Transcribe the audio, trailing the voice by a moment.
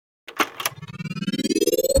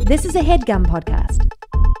This is a HeadGum podcast.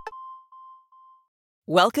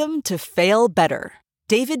 Welcome to Fail Better,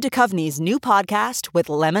 David Duchovny's new podcast with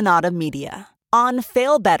Lemonada Media. On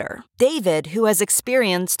Fail Better, David, who has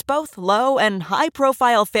experienced both low and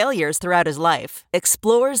high-profile failures throughout his life,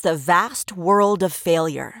 explores the vast world of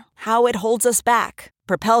failure, how it holds us back,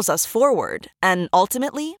 propels us forward, and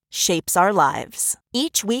ultimately shapes our lives.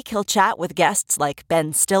 Each week he'll chat with guests like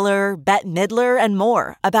Ben Stiller, Bette Midler, and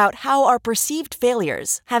more about how our perceived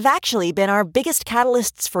failures have actually been our biggest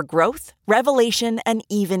catalysts for growth, revelation, and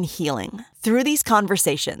even healing. Through these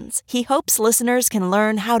conversations, he hopes listeners can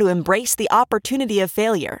learn how to embrace the opportunity of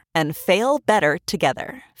failure and fail better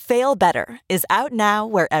together. Fail Better is out now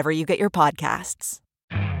wherever you get your podcasts.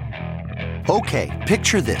 Okay,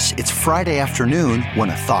 picture this. It's Friday afternoon when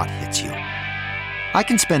a thought hits you. I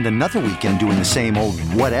can spend another weekend doing the same old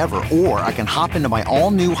whatever, or I can hop into my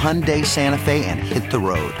all-new Hyundai Santa Fe and hit the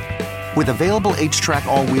road. With available H-Track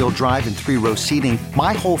all-wheel drive and 3-row seating,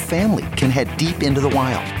 my whole family can head deep into the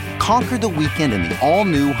wild. Conquer the weekend in the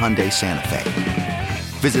all-new Hyundai Santa Fe.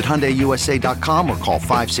 Visit HyundaiUSA.com or call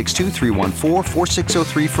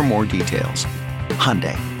 562-314-4603 for more details.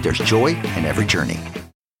 Hyundai, there's joy in every journey.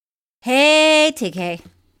 Hey, TK.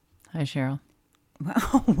 Hi, Cheryl.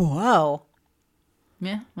 Whoa.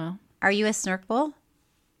 Yeah, well. Are you a snarkball?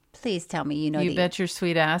 Please tell me you know You bet your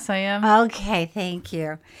sweet ass I am. Okay, thank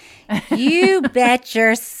you. You bet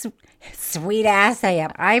your sweet ass I am.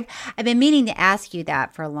 I've been meaning to ask you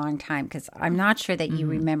that for a long time because I'm not sure that you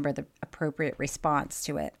remember the appropriate response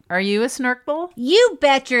to it. Are you a snarkball? You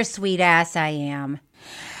bet your sweet ass I am.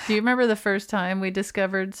 Do you remember the first time we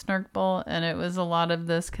discovered snarkball and it was a lot of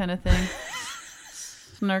this kind of thing?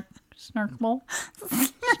 Snarkball?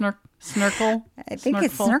 Snarkle? I think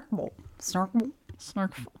it's snarkball. Snarkball?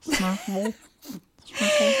 Snarkball?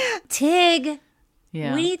 Tig,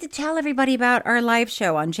 Yeah. we need to tell everybody about our live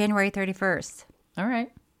show on January 31st. All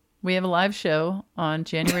right. We have a live show on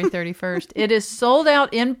January 31st. It is sold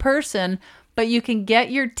out in person, but you can get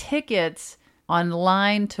your tickets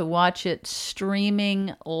online to watch it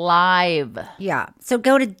streaming live. Yeah. So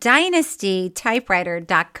go to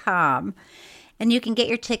dynastytypewriter.com and you can get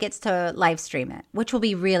your tickets to live stream it, which will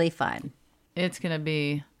be really fun. It's going to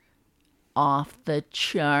be off the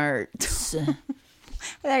charts.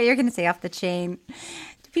 You're going to say off the chain.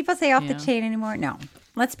 Do people say off the chain anymore? No.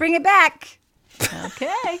 Let's bring it back.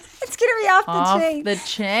 Okay. It's going to be off the chain. Off the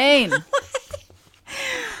chain.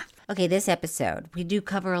 Okay, this episode, we do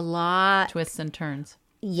cover a lot. Twists and turns.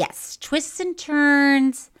 Yes, twists and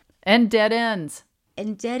turns. And dead ends.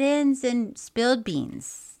 And dead ends and spilled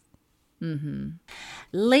beans. Mm-hmm.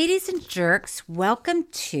 Ladies and jerks, welcome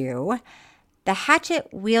to the Hatchet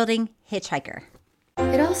Wielding Hitchhiker.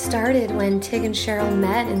 It all started when Tig and Cheryl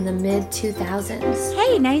met in the mid-2000s.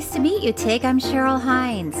 Hey, nice to meet you, Tig. I'm Cheryl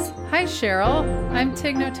Hines. Hi, Cheryl. I'm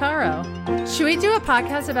Tig Notaro. Should we do a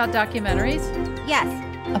podcast about documentaries? Yes.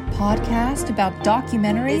 A podcast about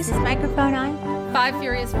documentaries? Is this microphone on? 5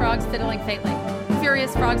 furious frogs fiddling faintly.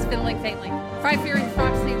 Furious frogs fiddling faintly. 5 furious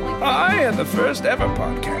frogs fiddling faintly. I am the first ever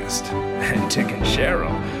podcast, and Tig and Cheryl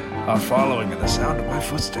are following in the sound of my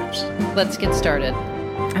footsteps. Let's get started.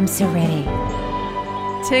 I'm so ready.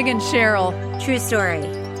 Tig and Cheryl. True story.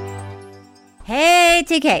 Hey,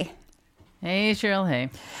 TK. Hey, Cheryl. Hey.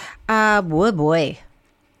 Boy, boy.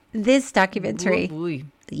 This documentary. Ooh,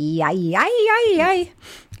 Yay.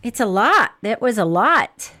 It's a lot. That was a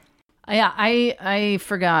lot. yeah, I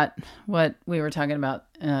forgot what we were talking about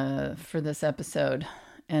for this episode.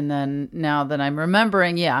 And then now that I'm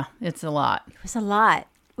remembering, yeah, it's a lot. It was a lot.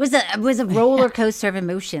 It was a roller coaster of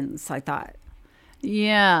emotions, I thought.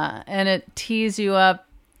 Yeah, and it tees you up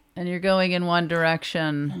and you're going in one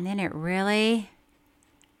direction. And then it really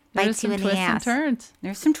There's bites you some in the twists and ass. turns.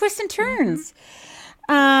 There's some twists and turns.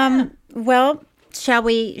 Well, shall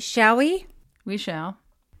we? We shall.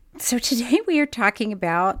 So today we are talking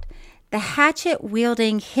about the Hatchet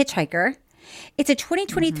Wielding Hitchhiker. It's a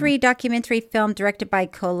 2023 documentary film directed by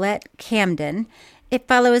Colette Camden. It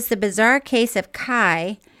follows the bizarre case of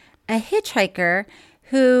Kai, a hitchhiker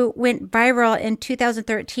who went viral in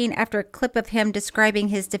 2013 after a clip of him describing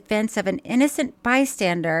his defense of an innocent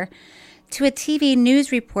bystander to a TV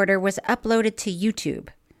news reporter was uploaded to YouTube.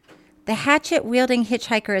 The Hatchet Wielding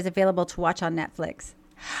Hitchhiker is available to watch on Netflix.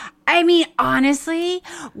 I mean, honestly,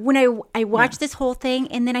 when I watched this whole thing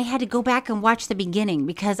and then I had to go back and watch the beginning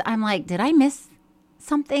because I'm like, did I miss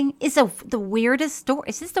something? Is the weirdest story?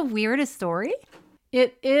 Is this the weirdest story?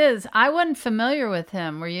 It is. I wasn't familiar with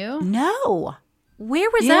him. Were you? No. Where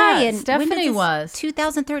was Yeah, I? And Stephanie was.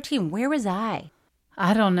 2013. Where was I?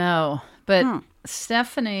 I don't know. But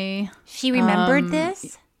Stephanie. She remembered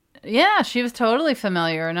this? Yeah, she was totally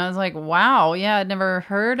familiar. And I was like, wow, yeah, I'd never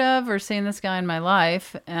heard of or seen this guy in my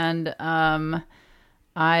life. And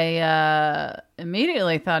I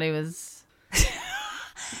immediately thought he was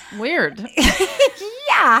weird.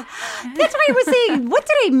 Yeah. That's why I was saying, what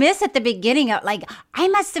did I miss at the beginning? Like, I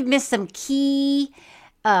must have missed some key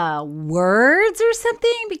words or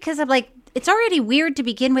something, because I'm like, it's already weird to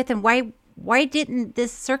begin with. And why didn't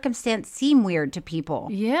this circumstance seem weird to people?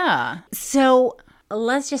 Yeah. So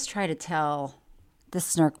let's just try to tell the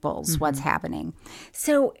Snurkbulls what's happening.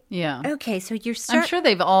 So, yeah. Okay, so I'm sure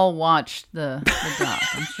they've all watched the doc.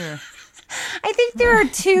 I'm sure. I think there are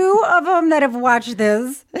two of them that have watched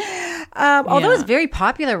this. Although it's very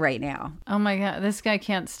popular right now. Oh my God, this guy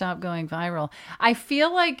can't stop going viral. I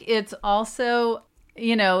feel like it's also,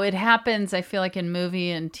 it happens, I feel like in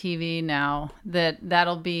movie and TV now,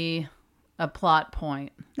 that'll be a plot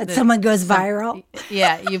point. That someone goes viral?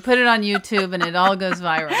 Yeah, you put it on YouTube and it all goes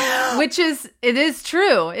viral. It is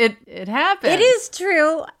true. It happens. It is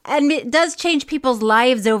true. And it does change people's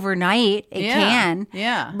lives overnight. It can.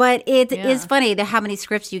 Yeah. But it is funny how many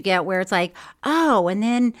scripts you get where it's like, oh, and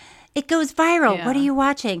then it goes viral. Yeah. What are you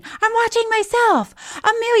watching? I'm watching myself.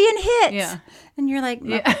 1 million hits. Yeah. And you're like,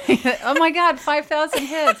 no. Yeah. Oh my God, 5,000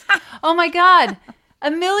 hits. Oh my God.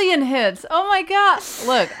 1 million hits. Oh my God.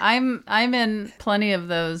 Look, I'm in plenty of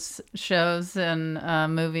those shows and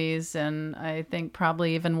movies, and I think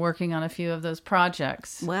probably even working on a few of those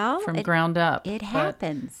projects from ground up. It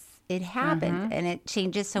happens. It happened, and it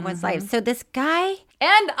changes someone's life. So this guy...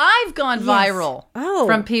 And I've gone viral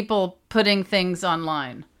from people putting things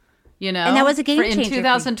online. And that was a game changer in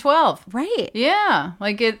 2012. Right. Yeah.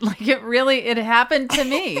 It happened to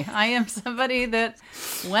me. I am somebody that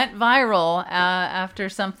went viral after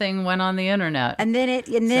something went on the internet. And then it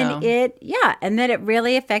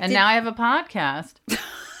really affected. And now I have a podcast.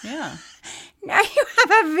 Yeah. Now you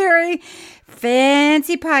have a very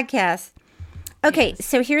fancy podcast. Okay.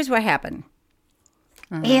 So here's what happened.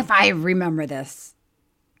 If I remember this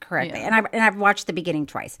correctly. And I've watched the beginning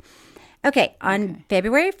twice. Okay, on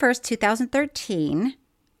February 1st, 2013,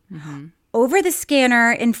 over the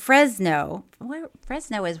scanner in Fresno.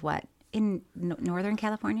 Fresno is what? In Northern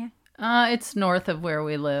California? It's north of where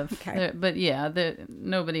we live. Okay. But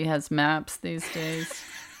nobody has maps these days.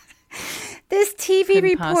 This TV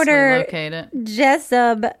reporter,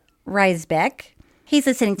 Jessup Reisbeck, he's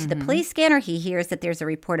listening to the police scanner. He hears that there's a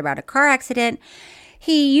report about a car accident.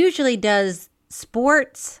 He usually does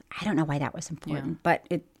sports. I don't know why that was important, but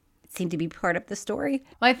it seemed to be part of the story.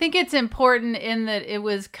 Well, I think it's important in that it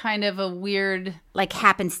was kind of a weird... Like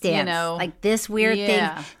happenstance. Like this weird thing.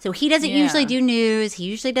 So he doesn't usually do news. He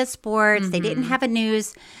usually does sports. They didn't have a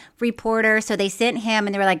news reporter. So they sent him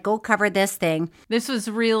and they were like, go cover this thing. This was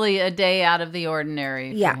really a day out of the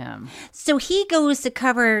ordinary for him. So he goes to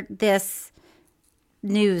cover this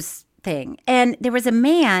news thing. And there was a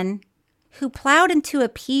man who plowed into a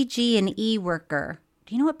PG&E worker.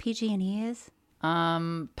 Do you know what PG&E is?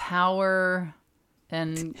 Power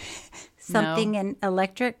and something and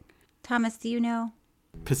electric. Thomas, do you know?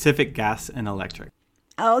 Pacific Gas and Electric.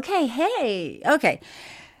 Okay. Hey. Okay.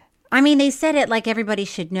 I mean, they said it like everybody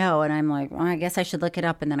should know. And I'm like, well, I guess I should look it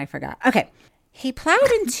up. And then I forgot. Okay. He plowed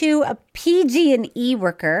into a PG&E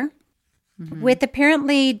worker with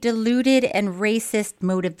apparently deluded and racist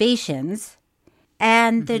motivations.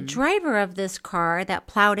 And the driver of this car that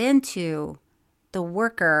plowed into the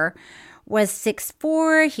worker was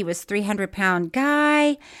 6'4". He was 300-pound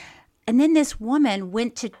guy. And then this woman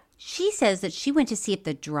she says that she went to see if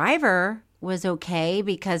the driver was okay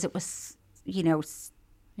because it was,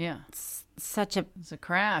 such a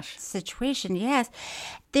crash situation. Yes.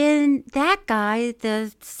 Then that guy,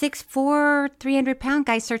 the 6'4", 300-pound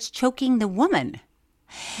guy, starts choking the woman.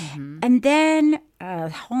 And then a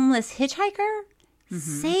homeless hitchhiker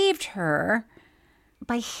saved her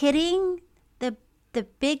by hitting the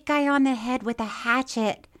big guy on the head with a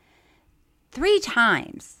hatchet 3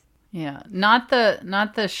 times. Yeah, not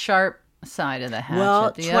the sharp side of the hatchet.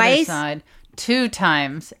 Well, the twice, other side 2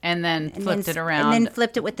 times, and then flipped it around. And then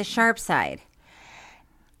flipped it with the sharp side.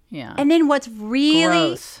 Yeah. And then what's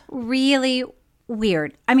really, Gross. really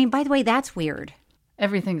weird. I mean, by the way, that's weird.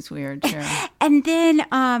 Everything's weird, Sharon. And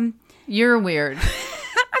then you're weird.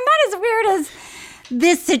 I'm not as weird as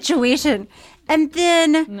this situation. And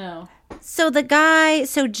then no. So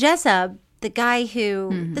Jessup, the guy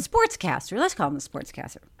who, the sportscaster, let's call him the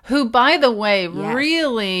sportscaster. Who, by the way,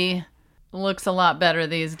 really looks a lot better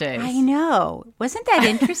these days. I know. Wasn't that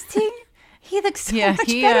interesting? He looks so much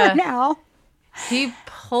better now. He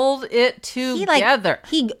pulled it together.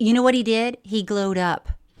 You know what he did? He glowed up.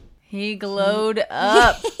 He glowed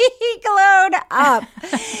up. He glowed up.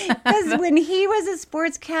 Because when he was a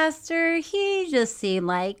sportscaster, he just seemed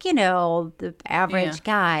like, the average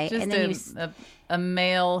guy. Just and then a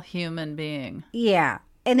male human being. Yeah.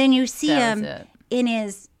 And then you see That him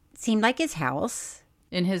was it. seemed like his house.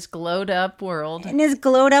 In his glowed up world. In his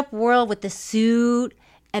glowed up world with the suit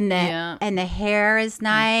and the hair is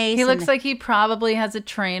nice. He looks like he probably has a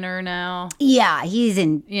trainer now. Yeah, he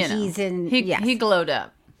glowed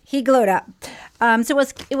up. He glowed up. So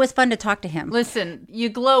it was fun to talk to him. Listen, you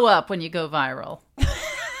glow up when you go viral.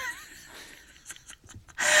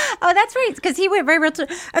 Oh, that's right, because he went viral too.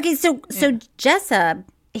 Okay, so Jessup,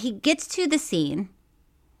 he gets to the scene,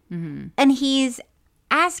 and he's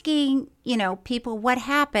asking, people what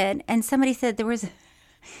happened, and somebody said there was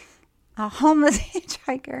a homeless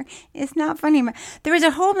hitchhiker. It's not funny. There was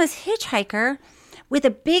a homeless hitchhiker with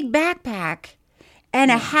a big backpack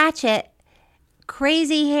and a hatchet,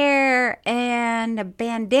 crazy hair, and a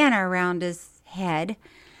bandana around his head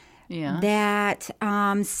that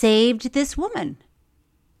saved this woman.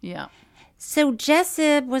 Yeah. So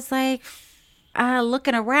Jessup was like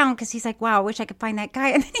looking around because he's like, wow, I wish I could find that guy.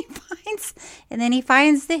 And then he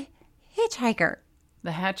finds the hitchhiker.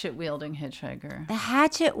 The hatchet wielding hitchhiker. The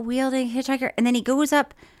hatchet wielding hitchhiker. And then he goes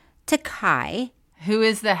up to Kai. Who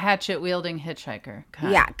is the hatchet wielding hitchhiker?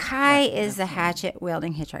 Kai. Yeah, Kai is the hatchet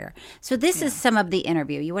wielding hitchhiker. So this is some of the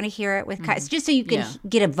interview. You want to hear it with Kai? It's just so you can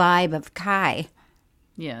get a vibe of Kai.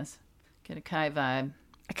 Yes. Get a Kai vibe.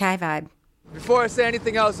 A Kai vibe. Before I say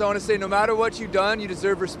anything else, I want to say no matter what you've done, you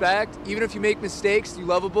deserve respect. Even if you make mistakes, you're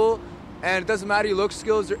lovable. And it doesn't matter your look,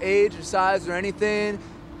 skills, or age, or size, or anything,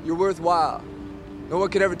 you're worthwhile. No one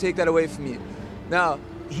could ever take that away from you. Now,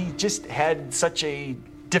 he just had such a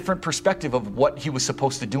different perspective of what he was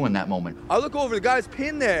supposed to do in that moment. I look over the guy's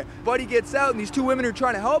pinned there. Buddy gets out, and these two women are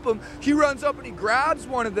trying to help him. He runs up and he grabs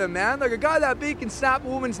one of them, man. Like a guy that big can snap a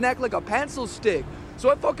woman's neck like a pencil stick. So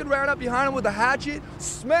I fucking ran up behind him with a hatchet.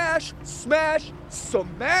 Smash, smash,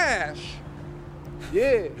 smash.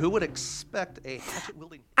 Yeah. Who would expect a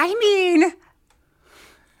hatchet-wielding... I mean...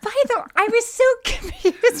 I was so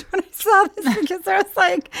confused when I saw this because I was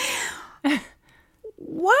like,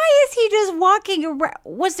 why is he just walking around?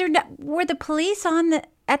 Were the police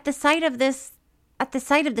at the site of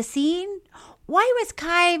the scene? Why was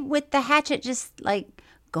Kai with the hatchet just like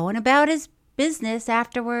going about his business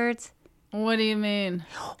afterwards? What do you mean?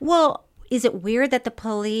 Well, is it weird that the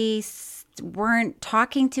police weren't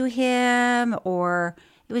talking to him, or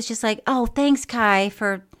it was just like, oh, thanks, Kai,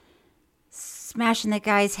 for smashing the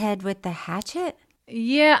guy's head with the hatchet?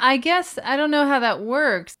 Yeah, I guess I don't know how that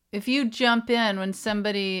works. If you jump in when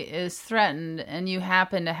somebody is threatened and you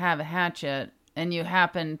happen to have a hatchet and you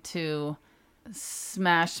happen to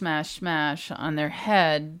smash on their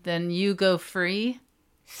head, then you go free?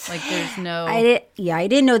 Like there's no... I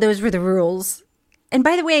didn't know those were the rules. And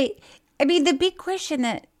by the way, I mean, the big question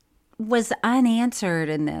that was unanswered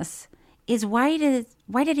in this is why did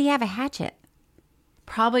he have a hatchet?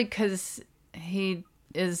 Probably because he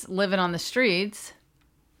is living on the streets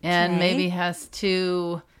and maybe has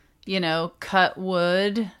to, cut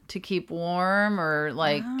wood to keep warm or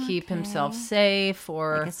keep himself safe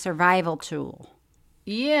or... Like a survival tool.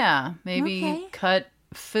 Yeah, maybe cut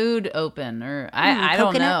food open or I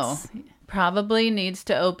don't know. Probably needs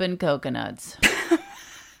to open coconuts.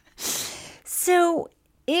 So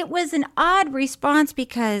it was an odd response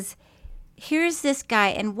because here's this guy,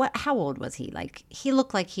 and how old was he? Like, he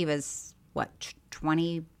looked like he was,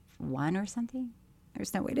 21 or something?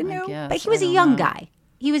 There's no way to know. But he was a young guy.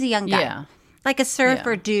 He was a young guy. Yeah. Like a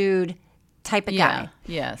surfer dude type of guy.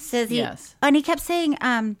 Yes. Yes. And he kept saying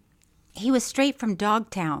he was straight from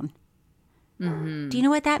Dogtown. Mm-hmm. Do you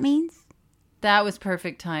know what that means? That was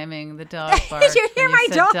perfect timing. The dog barked. Did you hear my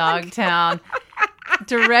dog? Dogtown.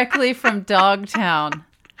 Directly from Dogtown.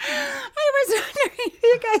 I was wondering if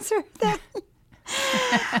you guys heard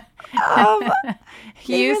that.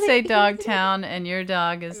 You say Dogtown, and your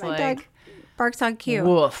dog is dog barks on cue.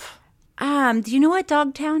 Woof. Do you know what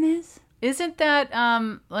Dogtown is? Isn't that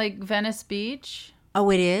like Venice Beach?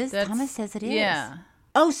 Oh, it is? Thomas says it is. Yeah.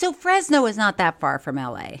 Oh, so Fresno is not that far from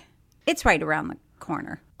LA. It's right around the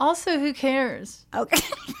corner. Also, who cares? Okay.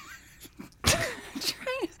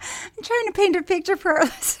 I'm trying to paint a picture for our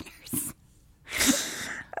listeners.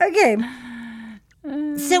 Okay.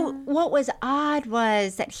 So what was odd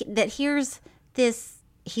was that here's this,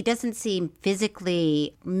 he doesn't seem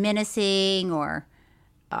physically menacing or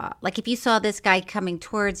like if you saw this guy coming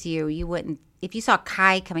towards you, you wouldn't, if you saw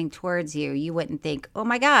Kai coming towards you, you wouldn't think, oh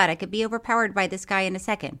my God, I could be overpowered by this guy in a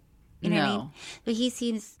second. You know what I mean?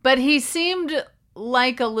 But he seemed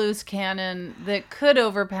like a loose cannon that could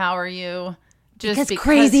overpower you. Just because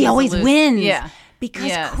crazy always wins. Yeah.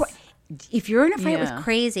 Because if you're in a fight with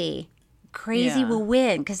crazy will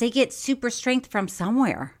win because they get super strength from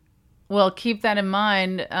somewhere. Well, keep that in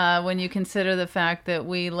mind when you consider the fact that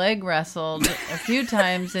we leg wrestled a few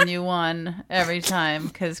times and you won every time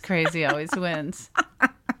because crazy always wins.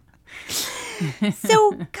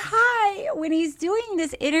 So Kai, when he's doing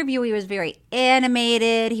this interview, he was very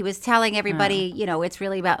animated. He was telling everybody, it's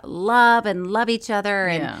really about love and love each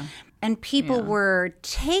other. And people were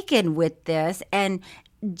taken with this. And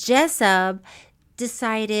Jessup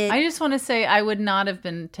decided... I just want to say I would not have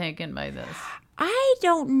been taken by this. I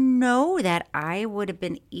don't know that I would have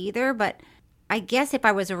been either, but I guess if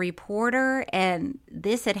I was a reporter and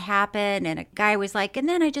this had happened and a guy was like, and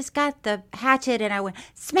then I just got the hatchet and I went,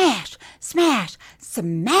 smash, smash,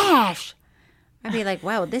 smash. I'd be like,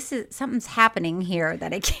 wow, something's happening here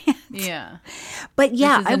that I can't. Yeah. But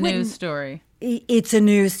yeah, this is a news story. It's a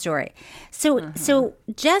news story. So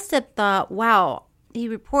Jessup thought, wow, he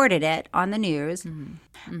reported it on the news. Mm-hmm.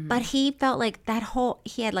 Mm-hmm. But he felt like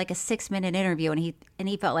he had like a 6-minute interview and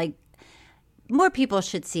he felt like more people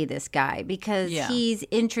should see this guy because he's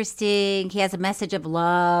interesting. He has a message of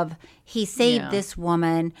love. He saved this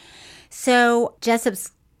woman. So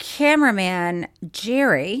Jessup's cameraman,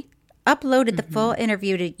 Jerry, uploaded the full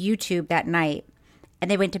interview to YouTube that night.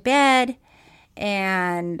 And they went to bed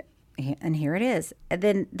and here it is. And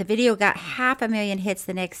then the video got 500,000 hits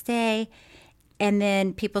the next day. And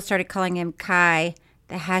then people started calling him Kai,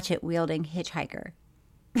 the hatchet-wielding hitchhiker.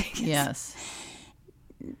 Yes.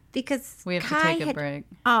 Because we have Kai to take a break.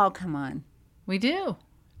 Oh, come on. We do.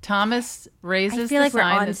 Thomas raises the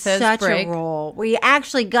sign that says break. I feel like we're on such a roll. We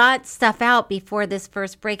actually got stuff out before this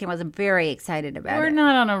first break and was very excited about it. We're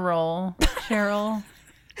not on a roll, Cheryl.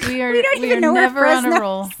 We don't even know never on a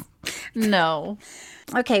roll. No.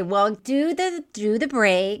 Okay, well, do the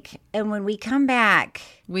break, and when we come back,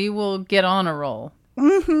 we will get on a roll.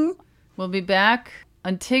 Mm-hmm. We'll be back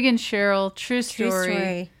on Tig and Cheryl, True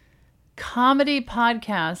Story, comedy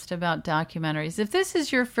podcast about documentaries. If this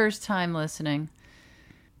is your first time listening,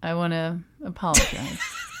 I want to apologize.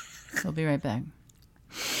 We'll be right back.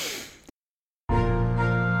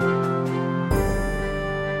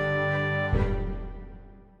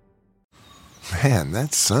 Man,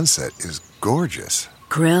 that sunset is gorgeous.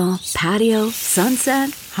 Grill, patio, sunset.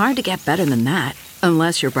 Hard to get better than that.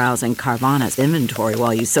 Unless you're browsing Carvana's inventory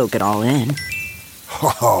while you soak it all in.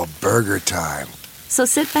 Oh, burger time. So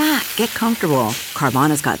sit back, get comfortable.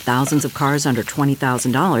 Carvana's got thousands of cars under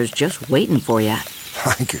 $20,000 just waiting for you.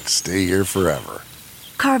 I could stay here forever.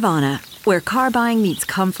 Carvana, where car buying meets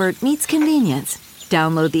comfort meets convenience.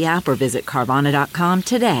 Download the app or visit Carvana.com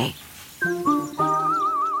today.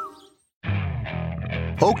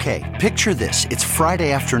 Okay, picture this. It's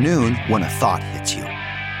Friday afternoon when a thought hits you.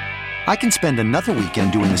 I can spend another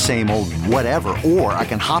weekend doing the same old whatever, or I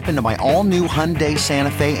can hop into my all-new Hyundai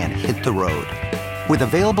Santa Fe and hit the road. With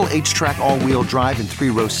available H-Track all-wheel drive and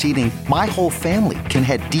 3-row seating, my whole family can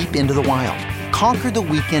head deep into the wild. Conquer the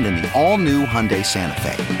weekend in the all-new Hyundai Santa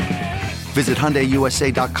Fe. Visit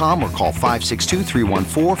HyundaiUSA.com or call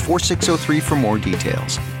 562-314-4603 for more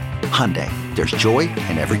details. Hyundai, there's joy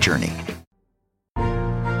in every journey.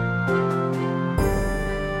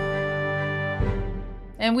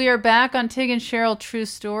 And we are back on Tig and Cheryl True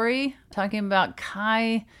Story, talking about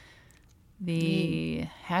Kai, the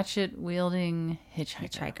hatchet-wielding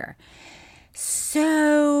hitchhiker.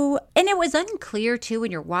 So, and it was unclear, too,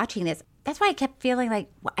 when you're watching this. That's why I kept feeling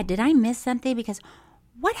like, did I miss something? Because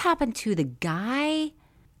what happened to the guy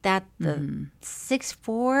that the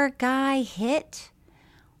 6'4" guy hit?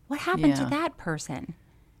 What happened to that person?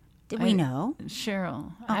 Did we know?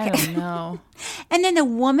 Cheryl, okay. I don't know. And then the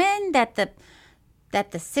woman that the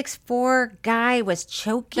 6'4" guy was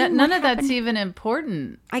choking. None of that's even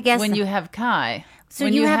important. I guess when you have Kai. So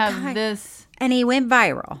when you have Kai, this, and he went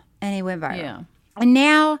viral. Yeah. And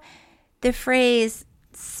now the phrase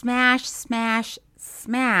 "smash, smash,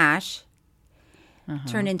 smash"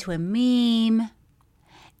 turned into a meme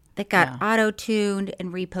that got auto-tuned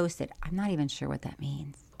and reposted. I'm not even sure what that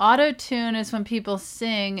means. Auto-tune is when people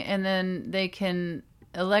sing and then they can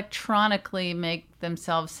electronically make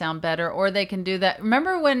themselves sound better, or they can do that.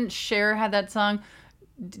 Remember when Cher had that song,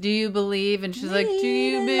 "Do You Believe?" And she's like, "Do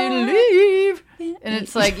you believe?" And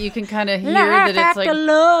it's like you can kind of hear that it's like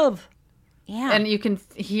love. Yeah. And you can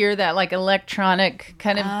hear that like electronic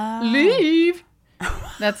kind of leave.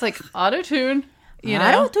 That's like auto-tune.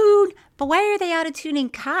 Auto-tune. But why are they auto-tuning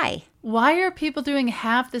Kai? Why are people doing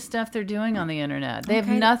half the stuff they're doing on the internet? They have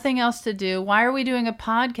nothing else to do. Why are we doing a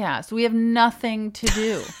podcast? We have nothing to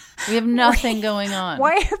do. We have nothing going on.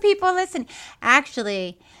 Why are people listening?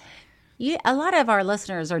 Actually, a lot of our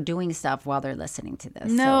listeners are doing stuff while they're listening to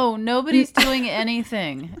this. No, nobody's doing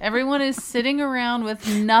anything. Everyone is sitting around with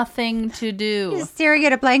nothing to do. Just staring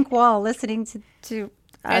at a blank wall, listening to us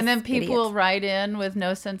and then people idiots. will write in with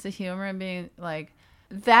no sense of humor and being like,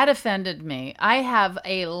 that offended me. I have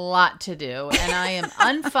a lot to do, and I am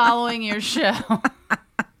unfollowing your show.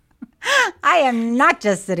 I am not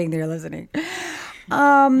just sitting there listening.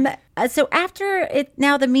 So after it,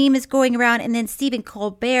 now the meme is going around, and then Stephen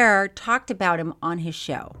Colbert talked about him on his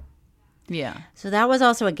show. Yeah. So that was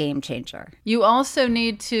also a game changer. You also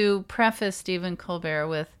need to preface Stephen Colbert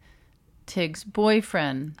with Tig's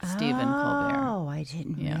boyfriend, Stephen Colbert. Oh, I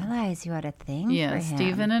didn't realize you had a thing for him.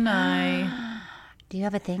 Stephen and I Do you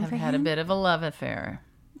have a thing for him? have had a bit of a love affair.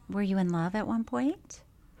 Were you in love at one point?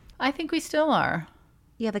 I think we still are.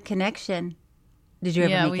 You have a connection. Did you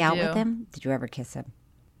ever make out with him? Did you ever kiss him?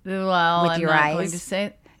 Well, With I'm your not eyes? going to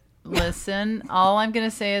say. Listen, all I'm going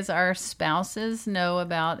to say is our spouses know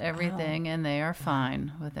about everything, and they are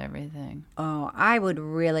fine with everything. Oh, I would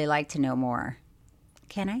really like to know more.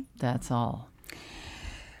 Can I? That's all.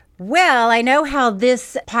 Well, I know how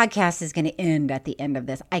this podcast is going to end at the end of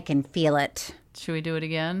this. I can feel it. Should we do it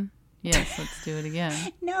again? Yes, let's do it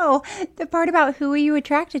again. No, the part about who are you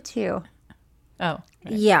attracted to? Oh.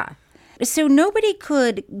 Right. Yeah. So nobody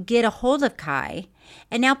could get a hold of Kai,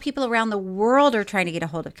 and now people around the world are trying to get a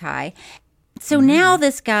hold of Kai. So now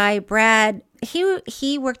this guy, Brad,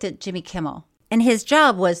 he worked at Jimmy Kimmel, and his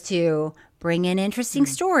job was to bring in interesting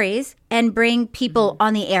stories and bring people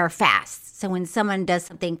on the air fast. So when someone does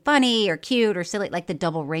something funny or cute or silly, like the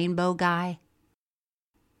double rainbow guy,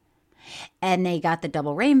 and they got the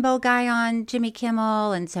double rainbow guy on Jimmy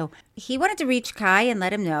Kimmel, and so he wanted to reach Kai and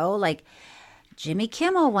let him know, like, Jimmy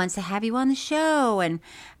Kimmel wants to have you on the show. And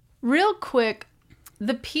real quick,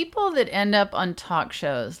 the people that end up on talk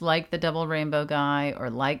shows like the Double Rainbow Guy or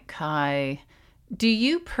like Kai, do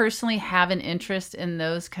you personally have an interest in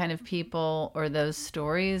those kind of people or those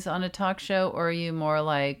stories on a talk show? Or are you more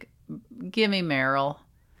like, give me Meryl,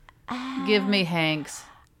 give me Hanks,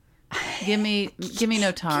 give me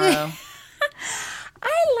Notaro?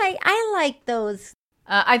 I like those.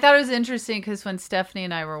 I thought it was interesting because when Stephanie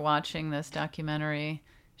and I were watching this documentary,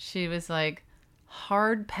 she was like,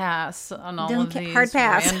 hard pass on all of these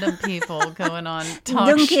random people going on talk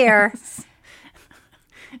shows. Don't care.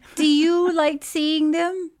 Do you like seeing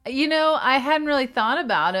them? You know, I hadn't really thought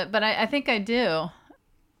about it, but I think I do.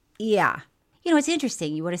 Yeah. You know, it's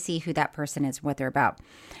interesting. You want to see who that person is, what they're about.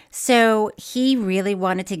 So he really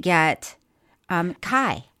wanted to get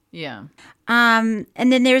Kai. Yeah. And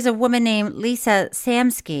then there's a woman named Lisa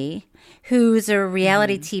Samsky, who's a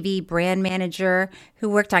reality TV brand manager who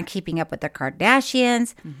worked on Keeping Up with the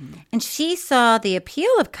Kardashians. And she saw the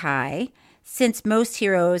appeal of Kai since most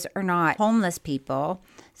heroes are not homeless people.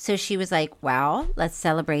 So she was like, well, let's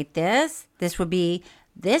celebrate this. This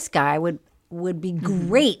guy would be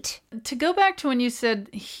great. To go back to when you said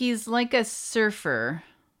he's like a surfer,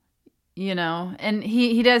 you know, and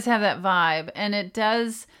he does have that vibe, and it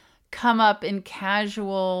does come up in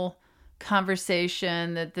casual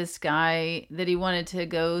conversation that this guy, that he wanted to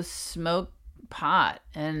go smoke pot,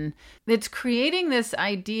 and it's creating this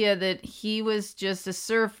idea that he was just a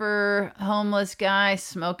surfer, homeless guy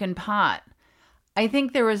smoking pot. I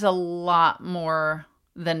think there was a lot more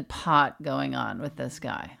than pot going on with this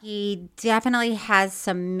guy. He definitely has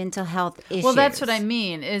some mental health issues. Well, that's what I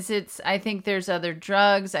mean. I think there's other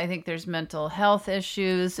drugs. I think there's mental health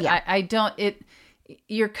issues. Yeah.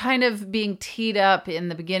 You're kind of being teed up in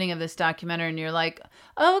the beginning of this documentary, and you're like,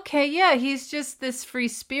 oh, okay, yeah, he's just this free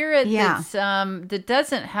spirit that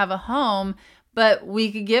doesn't have a home, but we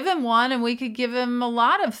could give him one, and we could give him a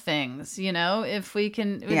lot of things, you know, if we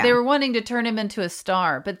can. Yeah. They were wanting to turn him into a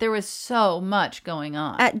star, but there was so much going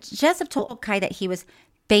on. Jessup told Kai that he was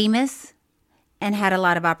famous and had a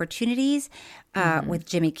lot of opportunities with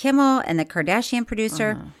Jimmy Kimmel and the Kardashian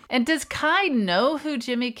producer. And does Kai know who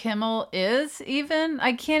Jimmy Kimmel is even?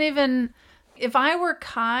 I can't even... If I were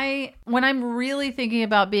Kai, when I'm really thinking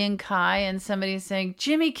about being Kai and somebody's saying,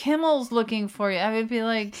 Jimmy Kimmel's looking for you, I would be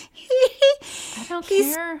like, I don't care.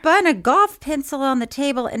 He spun a golf pencil on the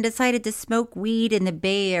table and decided to smoke weed in the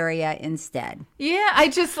Bay Area instead. Yeah, I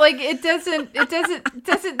just like, it doesn't,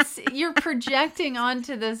 you're projecting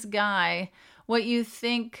onto this guy what you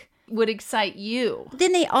think would excite you.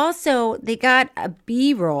 Then they got a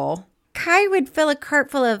B-roll. Kai would fill a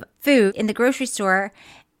cart full of food in the grocery store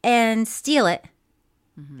and steal it.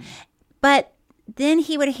 But then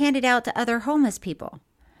he would hand it out to other homeless people.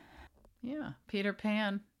 Yeah, Peter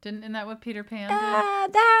Pan. Isn't that what Peter Pan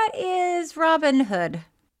did? That is Robin Hood.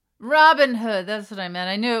 Robin Hood. That's what I meant.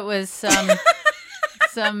 I knew it was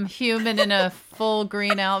some human in a full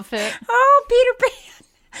green outfit. Oh, Peter Pan.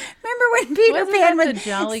 Remember when Peter Pan would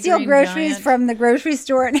steal groceries from the grocery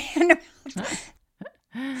store and hand them out?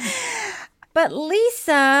 But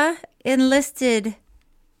Lisa enlisted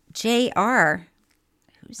J.R.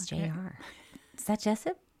 Who's J.R.? Is that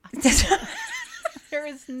Jessup? There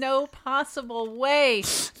is no possible way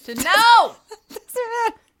to know.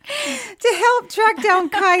 To help track down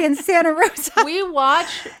Kai in Santa Rosa. We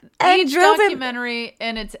watch each documentary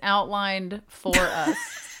and it's outlined for us.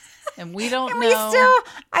 And we don't know.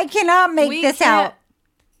 I cannot make this out.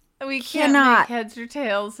 We can't make heads or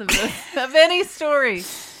tails of any story.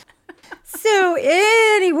 So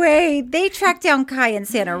anyway, they track down Kai in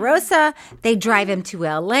Santa Rosa. They drive him to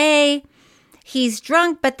L.A. He's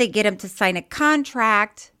drunk, but they get him to sign a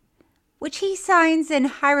contract, which he signs in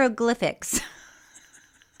hieroglyphics.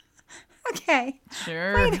 Okay.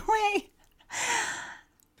 Sure. Wait.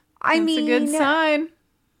 That's a good sign.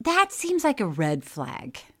 That seems like a red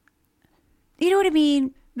flag. You know what I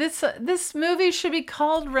mean? This movie should be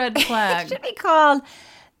called Red Flag. It should be called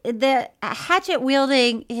the Hatchet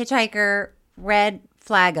Wielding Hitchhiker Red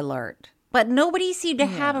Flag Alert. But nobody seemed to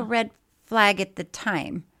have a red flag at the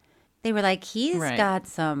time. They were like, he's got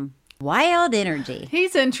some wild energy.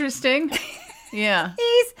 He's interesting. Yeah.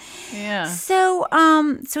 So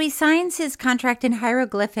he signs his contract in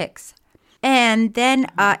hieroglyphics. And then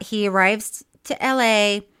he arrives to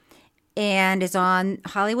LA and is on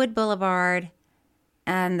Hollywood Boulevard.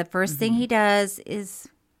 And the first thing he does is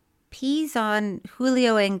pees on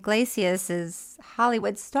Julio Iglesias'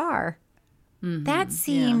 Hollywood star. Mm-hmm. That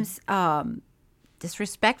seems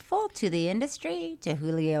disrespectful to the industry, to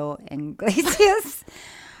Julio Iglesias.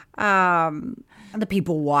 The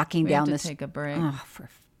people walking down the take a break. Oh, for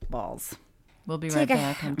balls. We'll be right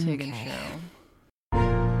back on Tig and Cheryl.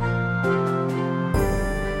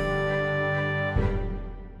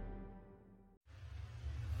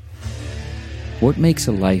 What makes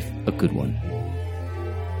a life a good one?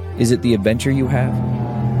 Is it the adventure you have?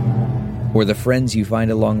 Or the friends you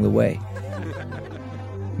find along the way?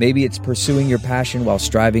 Maybe it's pursuing your passion while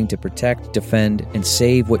striving to protect, defend, and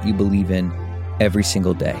save what you believe in every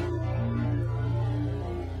single day.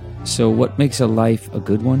 So what makes a life a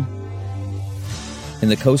good one? In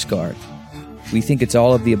the Coast Guard, we think it's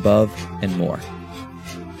all of the above and more.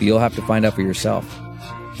 But you'll have to find out for yourself.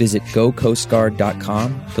 Visit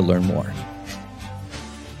gocoastguard.com to learn more.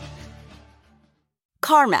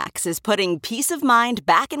 CarMax is putting peace of mind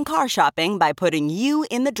back in car shopping by putting you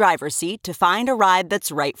in the driver's seat to find a ride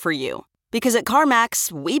that's right for you. Because at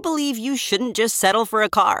CarMax, we believe you shouldn't just settle for a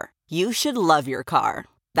car. You should love your car.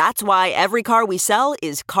 That's why every car we sell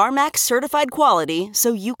is CarMax certified quality,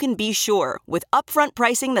 so you can be sure with upfront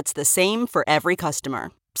pricing that's the same for every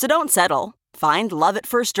customer. So don't settle. Find love at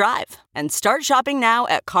first drive and start shopping now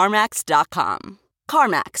at CarMax.com.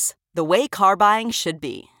 CarMax, the way car buying should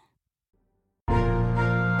be.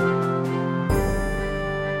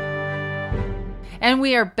 And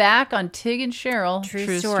we are back on Tig and Cheryl,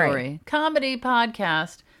 True Story. Comedy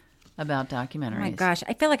podcast about documentaries. Oh my gosh,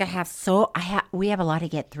 I feel like we have a lot to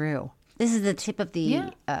get through. This is the tip of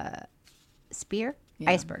the spear?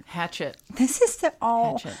 Yeah. Iceberg. Hatchet. This is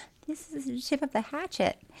Hatchet. This is the tip of the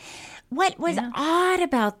hatchet. What was odd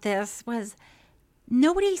about this was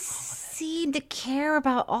nobody seemed to care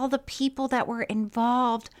about all the people that were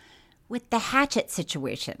involved with the Hatchet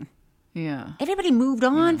situation. Yeah. Everybody moved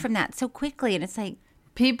on from that so quickly, and it's like...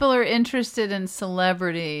 People are interested in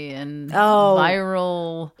celebrity and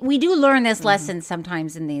viral... We do learn this lesson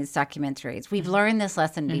sometimes in these documentaries. We've learned this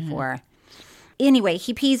lesson before. Anyway,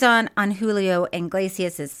 he pees on Julio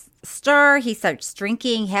Iglesias' star. He starts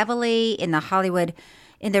drinking heavily in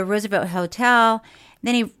the Roosevelt Hotel.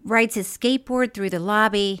 Then he rides his skateboard through the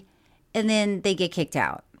lobby, and then they get kicked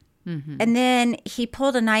out. Mm-hmm. And then he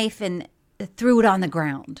pulled a knife and threw it on the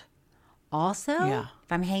ground. Also, if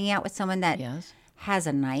I'm hanging out with someone that has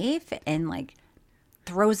a knife and like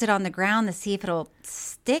throws it on the ground to see if it'll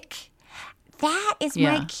stick, that is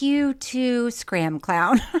my cue to scram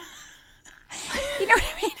clown. You know what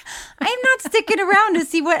I mean? I'm not sticking around to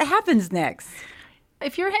see what happens next.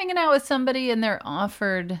 If you're hanging out with somebody and they're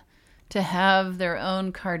offered to have their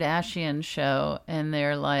own Kardashian show and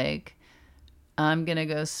they're like, I'm going to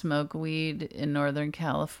go smoke weed in Northern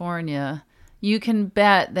California, you can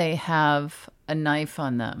bet they have a knife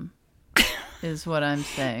on them, is what I'm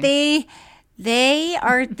saying. They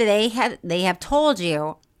have told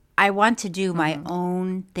you, I want to do my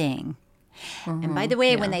own thing. And by the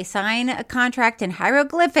way, when they sign a contract in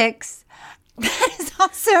hieroglyphics, that is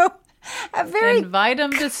also a very... Invite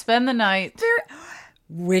them to spend the night.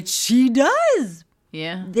 which she does.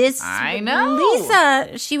 Yeah. I know.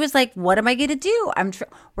 Lisa, she was like, what am I going to do?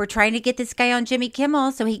 We're trying to get this guy on Jimmy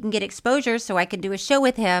Kimmel so he can get exposure so I can do a show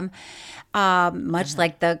with him, much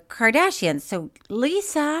like the Kardashians. So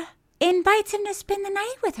Lisa invites him to spend the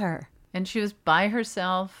night with her. And she was by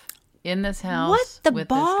herself in this house. What the with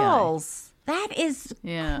balls? This guy. That is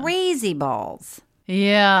crazy balls.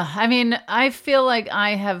 Yeah. I mean, I feel like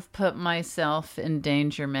I have put myself in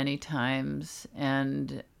danger many times,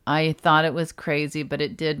 and I thought it was crazy, but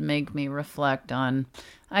it did make me reflect on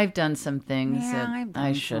I've done some things that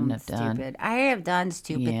I shouldn't have done. I have done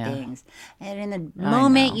stupid things. And in the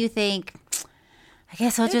moment you think, I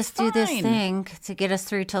guess I'll just do this thing to get us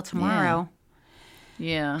through till tomorrow.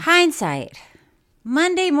 Yeah. Hindsight.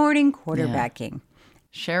 Monday morning quarterbacking.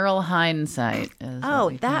 Cheryl Hindsight is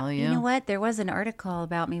what we call you. You know what? There was an article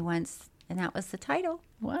about me once, and that was the title.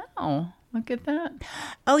 Wow. Look at that.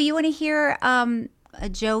 Oh, you want to hear a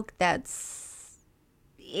joke that's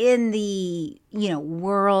in the,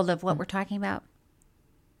 world of what we're talking about?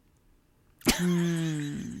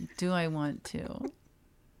 Do I want to?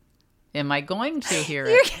 Am I going to hear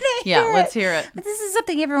You're it? gonna hear it. Let's hear it. This is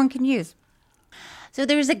something everyone can use. So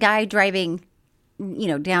there's a guy driving,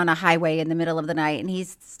 down a highway in the middle of the night, and he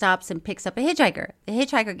stops and picks up a hitchhiker. The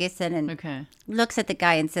hitchhiker gets in and looks at the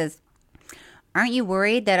guy and says, "Aren't you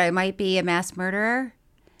worried that I might be a mass murderer?"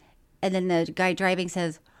 And then the guy driving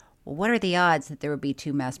says, "Well, what are the odds that there would be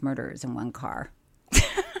 2 mass murderers in one car?"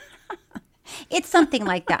 It's something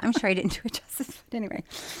like that. I'm sure I didn't do it justice, but anyway.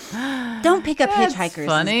 Don't pick up hitchhikers,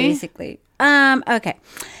 funny. basically. Okay.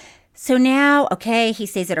 So now, he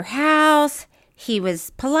stays at her house. He was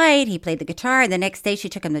polite. He played the guitar. And the next day, she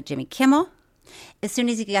took him to Jimmy Kimmel. As soon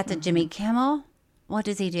as he got to Jimmy Kimmel, what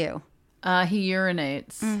does he do? He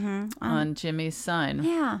urinates on Jimmy's sign.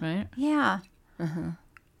 Yeah. Right? Yeah.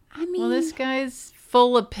 I mean, well, this guy's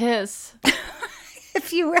full of piss.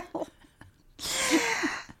 if you will.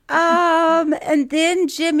 And then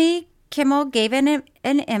Jimmy Kimmel gave in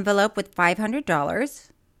an envelope with $500,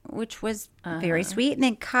 which was very sweet. And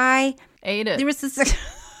then Kai ate it. There was this.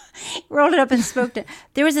 Rolled it up and smoked it.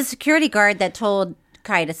 There was a security guard that told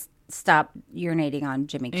Kai to stop urinating on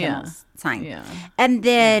Jimmy Kimmel's sign. Yeah. And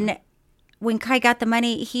then when Kai got the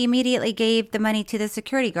money, he immediately gave the money to the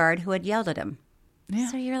security guard who had yelled at him.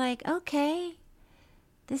 Yeah. So you're like, okay,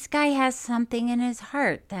 this guy has something in his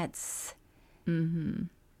heart that's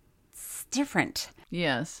it's different.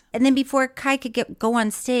 Yes. And then before Kai could go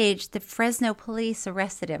on stage, the Fresno police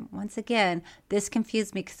arrested him. Once again, this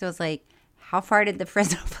confused me because it was like, how far did the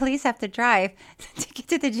Fresno police have to drive to get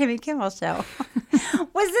to the Jimmy Kimmel show?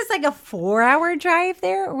 Was this like a 4-hour drive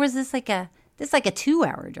there, or was this like a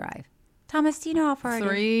 2-hour drive? Thomas, do you know how far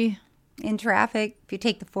 3 it is in traffic if you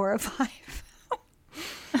take the 405?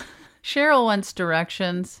 Cheryl wants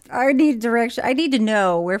directions. I need direction. I need to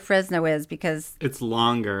know where Fresno is because it's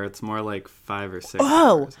longer. It's more like 5 or 6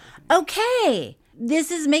 hours. Oh, okay.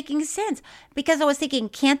 This is making sense because I was thinking,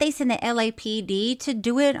 can't they send the LAPD to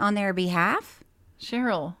do it on their behalf?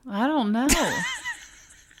 Cheryl, I don't know. I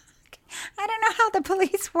don't know how the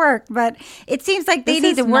police work, but it seems like they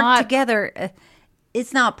need to work together.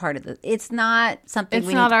 It's not part of it's not something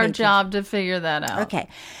it's not our job to figure that out. Okay.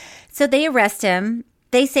 So they arrest him.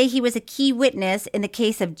 They say he was a key witness in the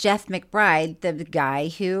case of Jeff McBride, the guy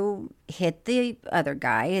who hit the other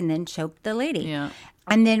guy and then choked the lady. Yeah.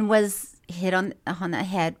 And then was hit on the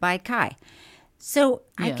head by Kai. So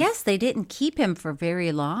I guess they didn't keep him for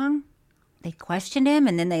very long. They questioned him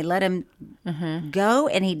and then they let him go,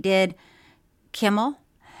 and he did Kimmel.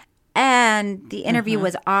 And the interview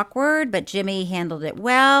was awkward, but Jimmy handled it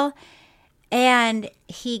well. And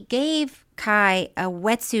he gave Kai a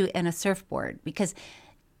wetsuit and a surfboard because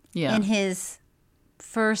in his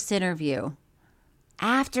first interview,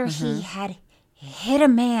 after he had hit a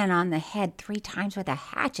man on the head 3 times with a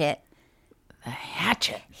hatchet. The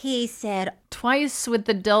hatchet. He said, twice with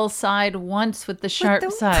the dull side, once with the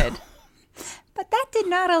sharp side. But that did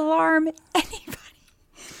not alarm anybody.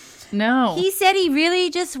 No. He said he really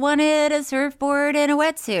just wanted a surfboard and a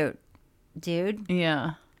wetsuit, dude.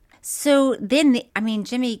 Yeah. So then,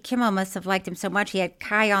 Jimmy Kimmel must have liked him so much. He had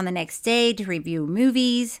Kai on the next day to review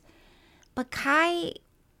movies. But Kai,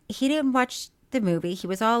 he didn't watch the movie. He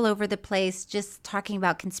was all over the place just talking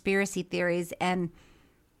about conspiracy theories and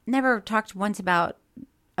never talked once about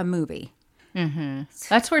a movie.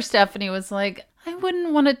 That's where Stephanie was like, I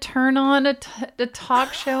wouldn't want to turn on a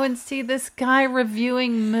talk show and see this guy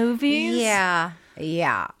reviewing movies. Yeah.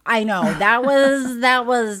 I know. That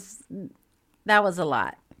was a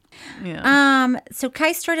lot. Yeah. So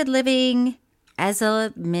Kai started living as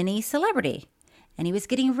a mini celebrity, and he was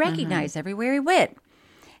getting recognized everywhere he went.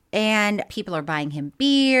 And people are buying him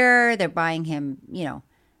beer. They're buying him,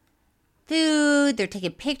 food. They're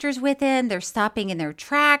taking pictures with him. They're stopping in their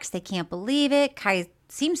tracks. They can't believe it. Kai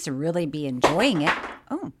seems to really be enjoying it.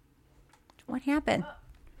 Oh, what happened?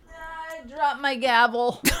 I dropped my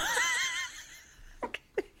gavel.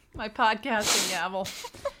 My podcasting gavel.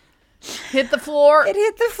 Hit the floor. It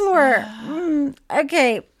hit the floor.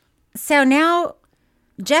 Okay. So now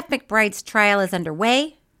Jeff McBride's trial is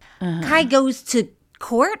underway. Kai goes to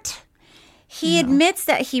court. He admits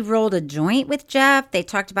that he rolled a joint with Jeff. They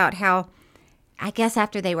talked about how, I guess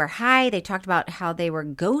after they were high, they talked about how they were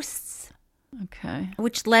ghosts. Okay.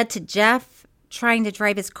 Which led to Jeff trying to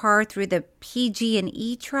drive his car through the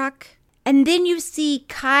PG&E truck. And then you see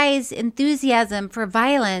Kai's enthusiasm for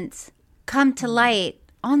violence come to light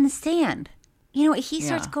on the stand. He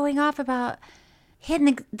starts going off about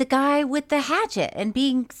hitting the guy with the hatchet and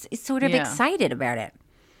being sort of excited about it.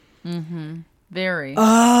 Mm-hmm. Very.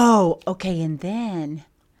 Oh, okay. And then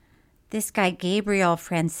this guy, Gabriel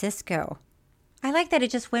Francisco. I like that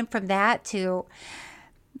it just went from that to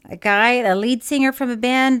a lead singer from a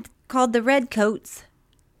band called the Redcoats.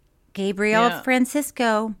 Gabriel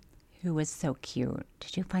Francisco, who was so cute.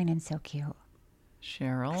 Did you find him so cute?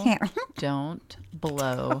 Cheryl, don't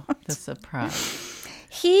blow the surprise.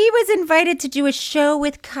 He was invited to do a show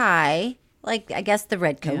with Kai, I guess the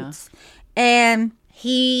Redcoats, and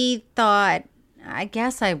he thought, I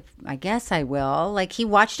guess I will. He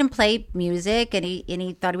watched him play music, and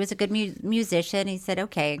he thought he was a good musician. He said,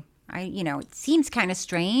 okay, it seems kind of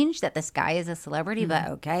strange that this guy is a celebrity, but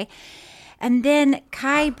okay. And then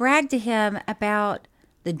Kai bragged to him about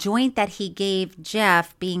the joint that he gave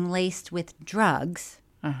Jeff being laced with drugs.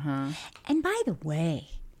 And by the way,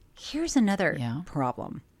 here's another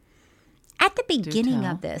problem. At the beginning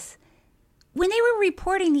of this, when they were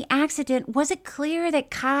reporting the accident, was it clear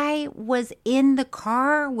that Kai was in the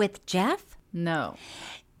car with Jeff? No.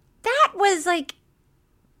 That was I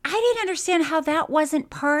didn't understand how that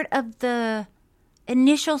wasn't part of the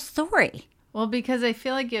initial story. Well, because I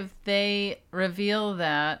feel like if they reveal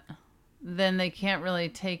that, then they can't really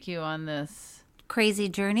take you on this crazy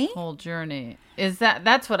journey. Whole journey.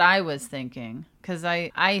 That's what I was thinking. Because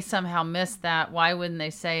I somehow missed that. Why wouldn't they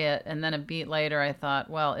say it? And then a beat later, I thought,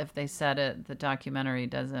 well, if they said it, the documentary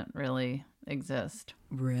doesn't really exist.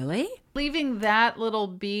 Really? Leaving that little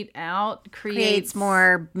beat out creates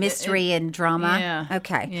more mystery and drama. Yeah.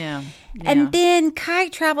 Okay. Yeah. And then Kai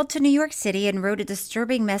traveled to New York City and wrote a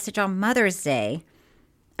disturbing message on Mother's Day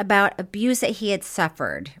about abuse that he had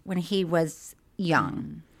suffered when he was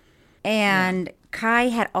young. And Kai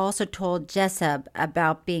had also told Jessup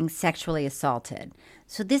about being sexually assaulted.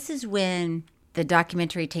 So this is when the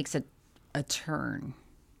documentary takes a turn.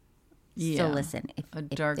 So listen, if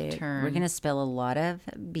dark turn. We're going to spill a lot of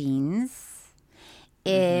beans.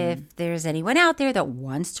 If there's anyone out there that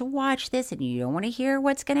wants to watch this and you don't want to hear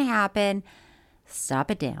what's going to happen, stop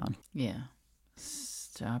it down. Yeah.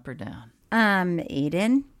 Stop her down.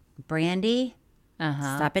 Aiden, Brandy,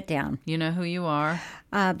 stop it down. You know who you are.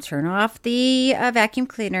 Turn off the vacuum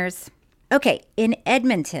cleaners. Okay, in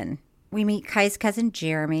Edmonton, we meet Kai's cousin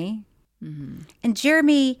Jeremy. And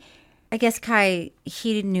Jeremy, I guess Kai,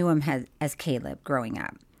 he knew him as Caleb growing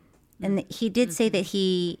up. And he did say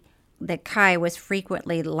that Kai was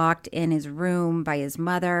frequently locked in his room by his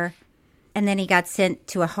mother. And then he got sent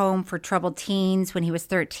to a home for troubled teens when he was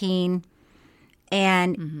 13.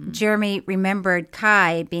 And Jeremy remembered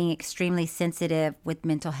Kai being extremely sensitive with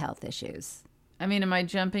mental health issues. I mean, am I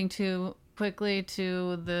jumping too quickly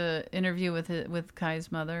to the interview with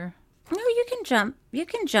Kai's mother? No, you can jump. You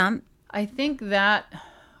can jump. I think that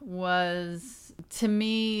was, to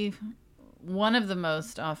me, one of the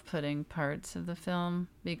most off-putting parts of the film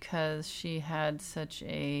because she had such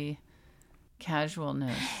a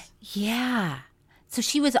casualness. Yeah. So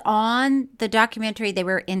she was on the documentary. They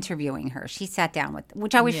were interviewing her. She sat down with,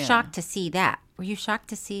 which I was shocked to see that. Were you shocked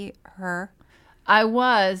to see her? I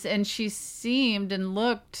was, and she seemed and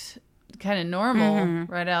looked kind of normal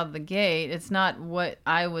right out of the gate. It's not what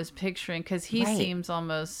I was picturing because he seems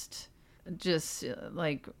almost just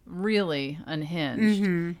really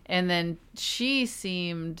unhinged. And then she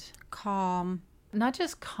seemed calm. Not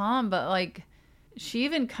just calm, but she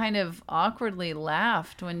even kind of awkwardly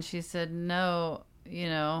laughed when she said no,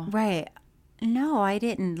 Right. No, I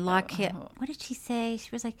didn't lock him. What did she say? She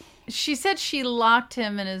was like... She said she locked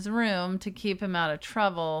him in his room to keep him out of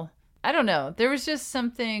trouble. I don't know. There was just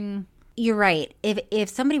something... You're right. If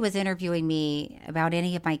somebody was interviewing me about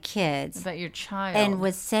any of my kids... About your child. And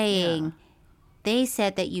was saying... They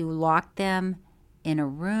said that you locked them in a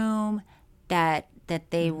room, that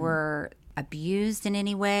they were abused in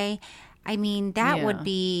any way... I mean, that would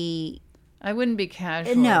be... I wouldn't be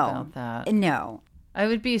casual about that. No. I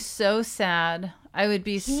would be so sad. I would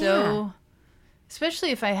be so...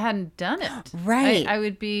 Especially if I hadn't done it. Right. I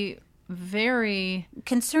would be very...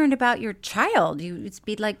 concerned about your child. You'd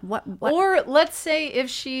be like, what? Or let's say if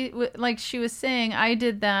she, like she was saying, I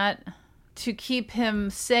did that to keep him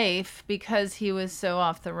safe because he was so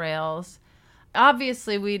off the rails.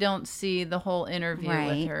 Obviously, we don't see the whole interview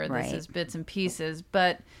with her. This is bits and pieces.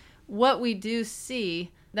 But what we do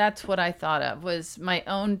see, that's what I thought of, was my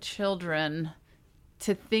own children,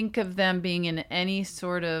 to think of them being in any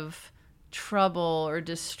sort of trouble or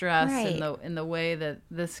distress in the way that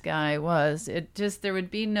this guy was. It just, there would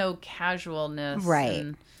be no casualness.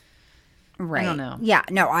 Right. I don't know. Yeah,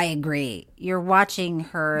 no, I agree. You're watching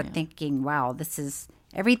her thinking, wow, this is,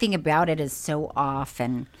 everything about it is so off.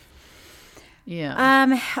 And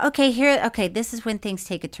okay, this is when things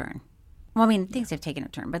take a turn. Well, I mean, things have taken a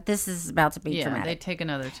turn, but this is about to be dramatic. They take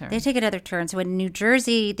another turn. So in New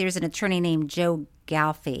Jersey, there's an attorney named Joe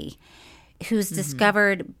Galfie who's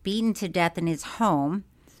discovered beaten to death in his home.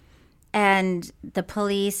 And the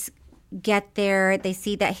police get there. They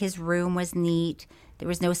see that his room was neat. There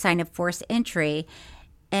was no sign of forced entry.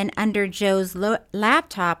 And under Joe's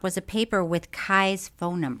laptop was a paper with Kai's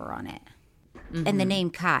phone number on it and the name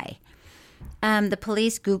Kai. The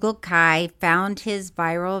police Googled Kai, found his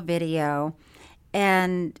viral video,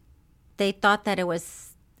 and they thought that it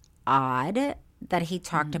was odd that he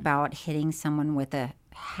talked about hitting someone with a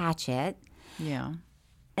hatchet. Yeah.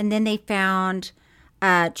 And then they found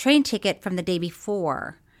a train ticket from the day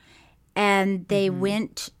before. And they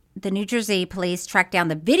the New Jersey police tracked down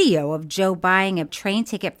the video of Joe buying a train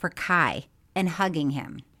ticket for Kai and hugging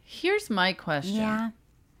him. Next my question. Yeah.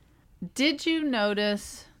 Did you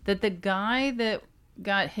notice that the guy that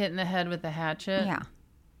got hit in the head with the hatchet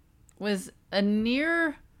was a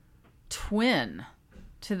near twin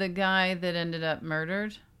to the guy that ended up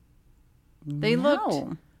murdered? They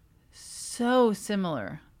looked so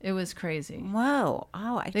similar. It was crazy. Whoa.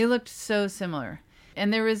 Oh, they looked so similar.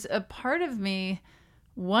 And there was a part of me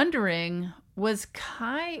wondering,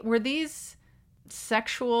 were these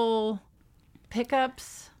sexual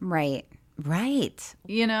pickups? Right.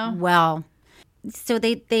 You know? Well, so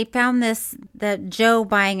they found that Joe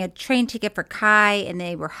buying a train ticket for Kai, and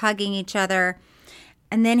they were hugging each other.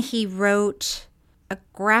 And then he wrote a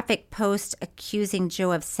graphic post accusing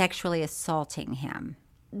Joe of sexually assaulting him.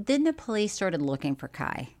 Then the police started looking for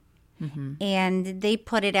Kai. And they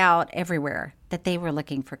put it out everywhere that they were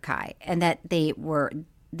looking for Kai, and that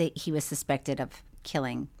he was suspected of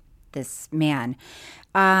killing this man.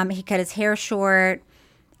 He cut his hair short,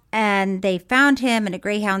 and they found him in a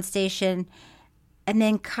Greyhound station. And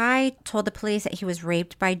then Kai told the police that he was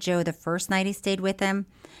raped by Joe the first night he stayed with him.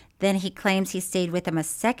 Then he claims he stayed with him a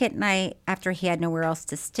second night after he had nowhere else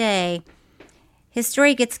to stay. His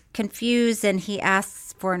story gets confused, and he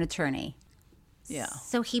asks for an attorney. Yeah.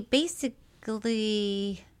 So he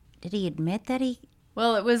basically, did he admit that he...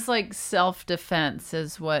 Well, it was like self-defense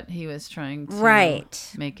is what he was trying to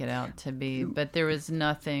make it out to be. But there was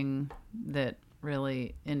nothing that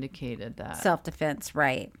really indicated that. Self-defense,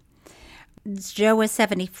 right. Joe was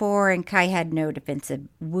 74 and Kai had no defensive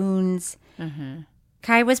wounds.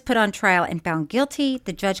 Kai was put on trial and found guilty.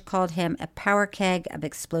 The judge called him a power keg of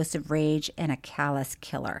explosive rage and a callous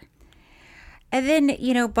killer. And then,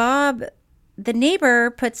 Bob, the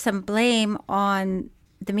neighbor, put some blame on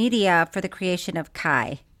the media for the creation of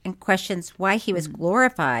Kai and questions why he was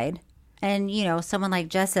glorified. And, someone like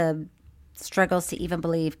Jessup struggles to even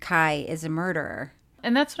believe Kai is a murderer.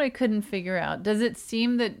 And that's what I couldn't figure out. Does it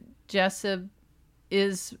seem that Jessup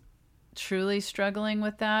is truly struggling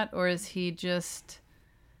with that? Or is he just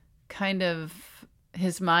kind of,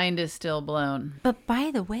 his mind is still blown? But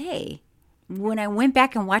by the way, when I went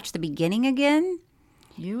back and watched the beginning again...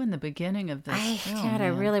 You in the beginning of this film, God, I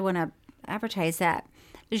really want to advertise that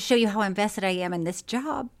to show you how invested I am in this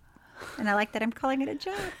job. And I like that I'm calling it a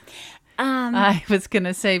job. I was going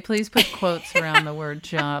to say, please put quotes around the word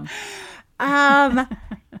job. During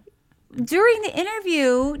the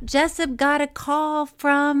interview, Jessup got a call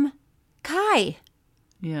from Kai.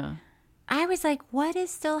 Yeah. I was like, what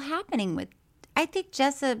is still happening with... I think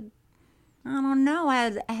Jessup, I don't know,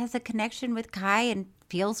 has a connection with Kai and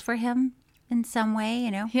feels for him in some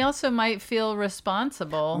way, He also might feel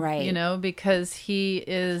responsible, right? Because he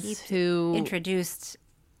is who introduced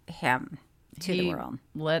him to the world.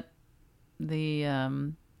 Let the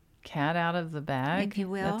cat out of the bag, if you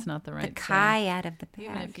will. That's not the right. The Kai out of the bag.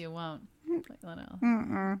 Even if you won't.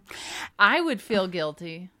 I would feel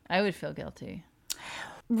guilty.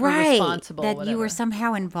 right, responsible. That whatever. you were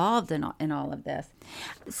somehow involved in all of this.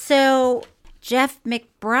 So Jeff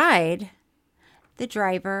McBride, the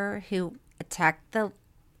driver who attacked the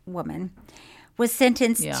woman, was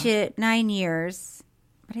sentenced to 9 years.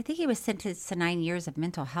 But I think he was sentenced to 9 years of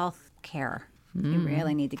mental health care. You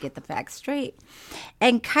really need to get the facts straight.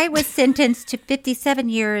 And Kai was sentenced to 57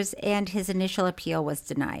 years, and his initial appeal was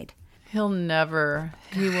denied. He will never.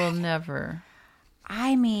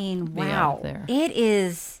 I mean, Be wow. out there. It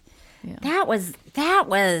is. Yeah. That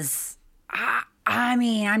was. I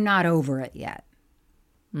mean, I'm not over it yet.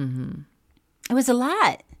 Mm-hmm. It was a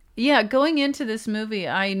lot. Yeah, going into this movie,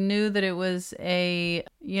 I knew that it was a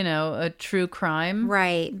true crime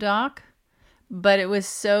doc, but it was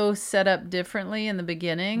so set up differently in the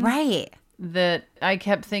beginning. Right. That I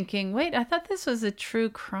kept thinking, wait, I thought this was a true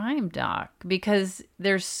crime doc because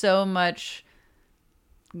there's so much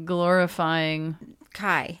glorifying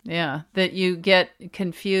Kai. Yeah, that you get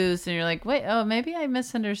confused and you're like, wait, maybe I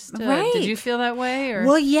misunderstood. Right. Did you feel that way? Or?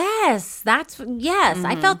 Well, yes. Mm-hmm.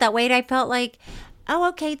 I felt that way. And I felt like, oh,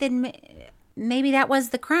 okay, then maybe that was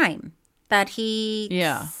the crime, that he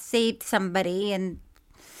saved somebody.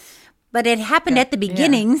 But it happened at the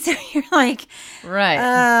beginning, so you're like,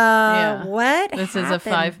 right. What This happened? is a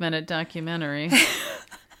 5-minute documentary.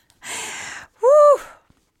 Woo!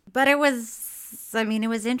 But it was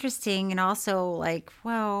interesting, and also like,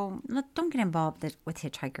 well, look, don't get involved with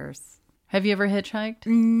hitchhikers. Have you ever hitchhiked?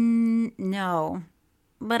 No.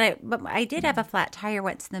 But I did have a flat tire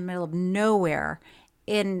once in the middle of nowhere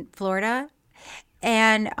in Florida,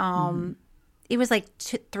 and it was like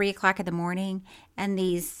 3 o'clock in the morning, and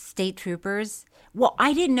these state troopers. Well,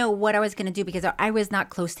 I didn't know what I was going to do because I was not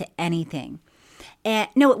close to anything. And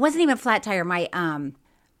no, it wasn't even a flat tire. My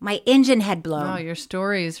engine had blown. Wow, your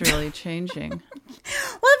story is really changing. Well,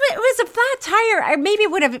 if it was a flat tire, I maybe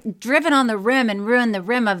would have driven on the rim and ruined the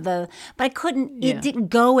rim of the. But I couldn't. It didn't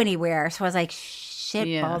go anywhere. So I was like,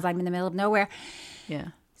 shit balls. I'm in the middle of nowhere. Yeah.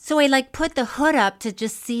 So I like put the hood up to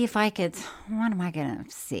just see if I could. What am I gonna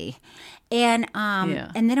see? And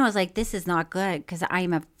and then I was like, this is not good because I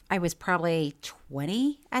was probably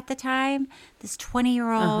 20 at the time. This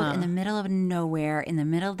 20-year-old in the middle of nowhere, in the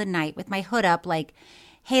middle of the night, with my hood up, like,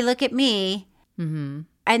 hey, look at me. Mm-hmm.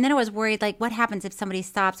 And then I was worried, like, what happens if somebody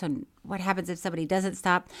stops and what happens if somebody doesn't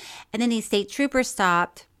stop? And then these state troopers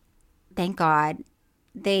stopped. Thank God.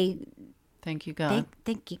 Thank you, God.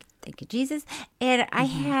 Thank you, Jesus. And I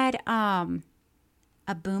had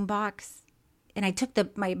a boom box. And I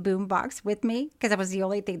took my boom box with me because that was the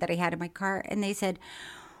only thing that I had in my car. And they said,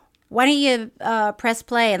 why don't you press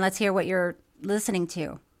play and let's hear what you're listening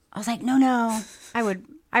to? I was like, no. I would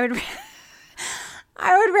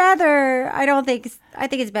rather. I think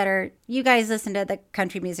it's better. You guys listen to the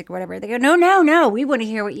country music or whatever. They go, no. We want to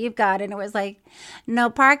hear what you've got. And it was like, no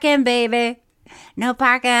parking, baby. No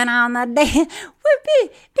parking on the day.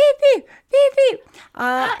 Beep, beep, beep, beep.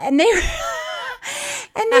 And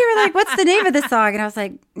they were like, what's the name of the song? And I was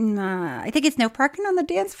like, I think it's No Parking on the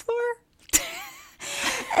Dance Floor.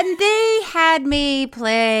 And they had me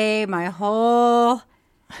play my whole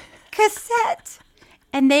cassette.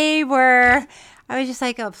 And I was just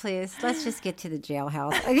like, oh, please, let's just get to the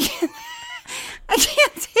jailhouse. I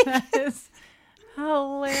can't take that it. Is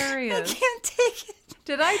hilarious. I can't take it.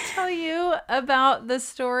 Did I tell you about the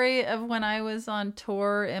story of when I was on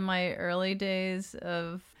tour in my early days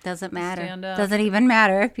of Doesn't matter. stand-up? Doesn't even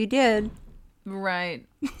matter if you did. Right.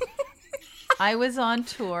 I was on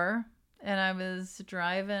tour and I was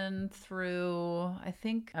driving through, I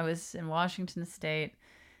think I was in Washington State,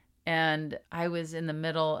 and I was in the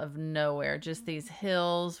middle of nowhere, just these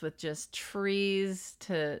hills with just trees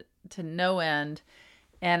to no end.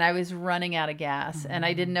 And I was running out of gas, and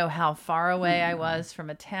I didn't know how far away I was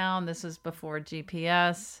from a town. This was before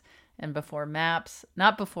GPS and before maps.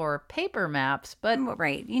 Not before paper maps, but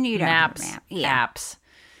right. You need maps, yeah. apps.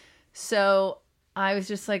 So I was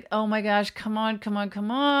just like, oh my gosh, come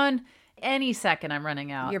on. Any second I'm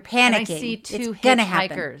running out. You're panicking. And I see two it's gonna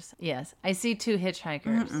hitchhikers. Happen. Yes, I see two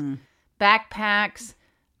hitchhikers. Backpacks,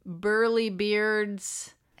 burly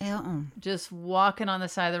beards. Just walking on the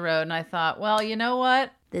side of the road. And I thought, well, you know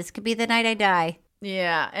what? This could be the night I die.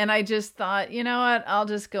 Yeah. And I just thought, you know what? I'll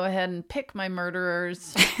just go ahead and pick my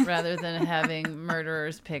murderers rather than having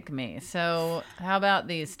murderers pick me. So how about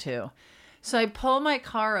these two? So I pull my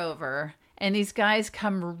car over and these guys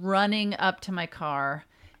come running up to my car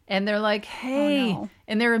and they're like, hey, oh, no.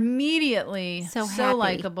 And they're immediately so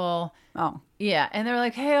likable. Oh. Yeah. And they're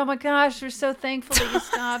like, hey, oh my gosh, we're so thankful that you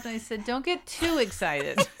stopped. And I said, don't get too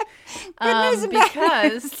excited. Goodness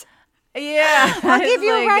because, yeah. I'll give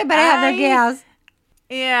you a ride, but I have no gas.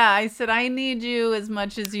 Yeah, I said, I need you as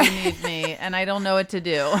much as you need me, and I don't know what to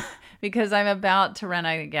do because I'm about to run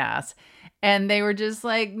out of gas. And they were just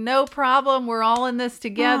like, no problem, we're all in this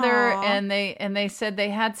together. Aww. And they said they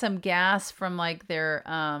had some gas from like their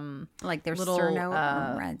little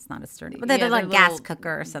Sterno. It's not a Sterno, but they're like gas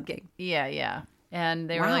cooker or something. Yeah. And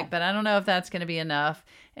they were like, but I don't know if that's going to be enough.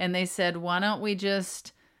 And they said, why don't we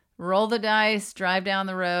just roll the dice, drive down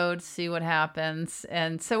the road, see what happens.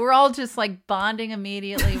 And so we're all just like bonding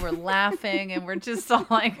immediately. We're laughing and we're just all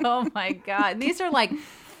like, oh my God. And these are like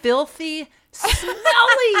filthy,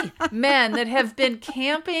 smelly men that have been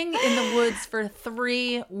camping in the woods for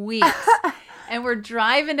 3 weeks. And we're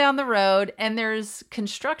driving down the road and there's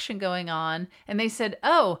construction going on. And they said,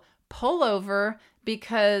 oh, pull over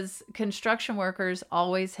because construction workers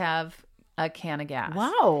always have a can of gas.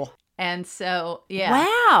 Wow. And so, yeah.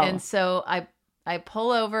 Wow. And so I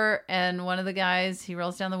pull over and one of the guys, he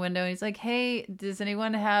rolls down the window and he's like, hey, does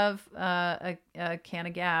anyone have a can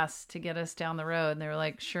of gas to get us down the road? And they were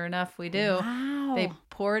like, sure enough, we do. Wow. They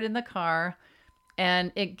pour it in the car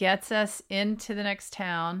and it gets us into the next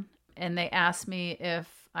town. And they asked me if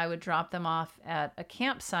I would drop them off at a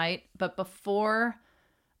campsite. But before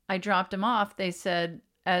I dropped them off, they said,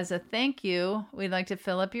 as a thank you, we'd like to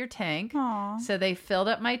fill up your tank. Aww. So they filled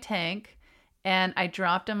up my tank and I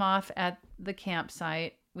dropped them off at the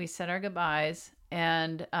campsite. We said our goodbyes.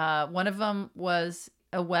 And one of them was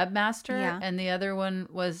a webmaster and the other one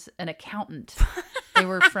was an accountant. They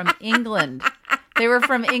were from England.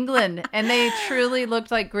 And they truly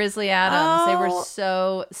looked like Grizzly Adams. They were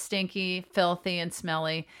so stinky, filthy, and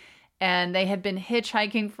smelly. And they had been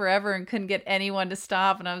hitchhiking forever and couldn't get anyone to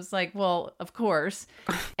stop. And I was like, well, of course.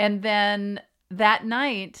 And then that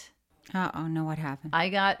night... no, what happened? I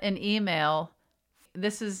got an email.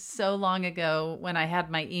 This is so long ago when I had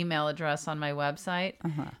my email address on my website.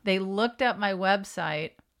 They looked up my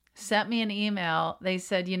website, sent me an email. They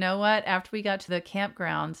said, you know what? After we got to the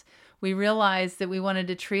campgrounds, we realized that we wanted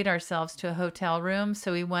to treat ourselves to a hotel room.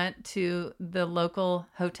 So we went to the local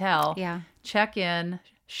hotel, check in,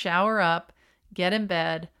 shower up, get in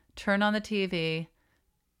bed, turn on the TV,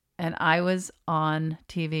 and I was on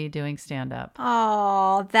TV doing stand-up.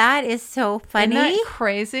 Oh, that is so funny. Isn't that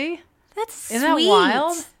crazy? That's sweet. Isn't that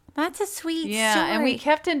wild? That's a sweet story. And we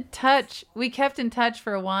kept in touch. We kept in touch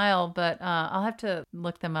for a while, but I'll have to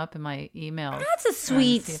look them up in my emails. That's a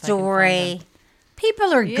sweet story.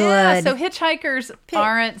 People are good. So hitchhikers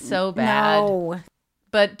aren't so bad. No.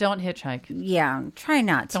 But don't hitchhike. Yeah, try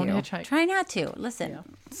not to. Don't hitchhike. Try not to. Listen,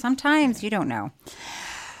 sometimes you don't know.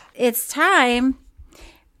 It's time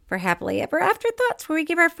for Happily Ever After Thoughts, where we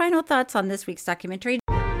give our final thoughts on this week's documentary.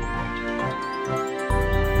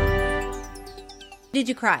 Did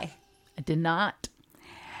you cry? I did not.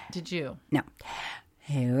 Did you? No.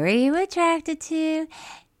 Who are you attracted to?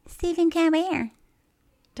 Stephen Colbert.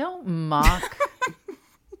 Don't mock.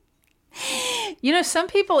 You know, some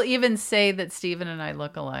people even say that Stephen and I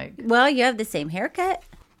look alike. Well, you have the same haircut.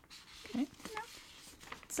 Okay.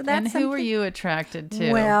 So that's and who were you attracted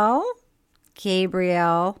to? Well,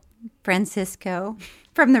 Gabrielle Francisco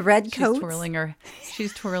from the Red Coats.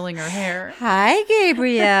 She's twirling her hair. Hi,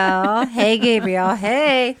 Gabrielle. Hey, Gabrielle.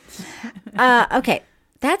 Hey. Okay,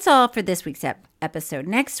 that's all for this week's episode.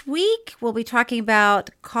 Next week, we'll be talking about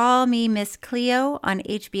Call Me Miss Cleo on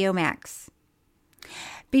HBO Max.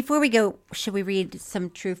 Before we go, should we read some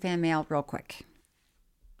true fan mail real quick?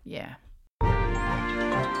 Yeah.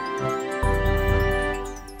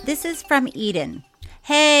 This is from Eden.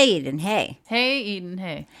 Hey, Eden, hey. Hey, Eden,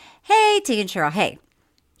 hey. Hey, Tig and Cheryl, hey.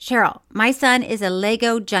 Cheryl, my son is a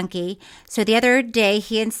Lego junkie, so the other day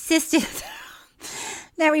he insisted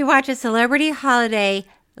that we watch a celebrity holiday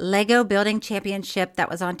Lego building championship that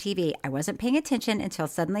was on TV. I wasn't paying attention until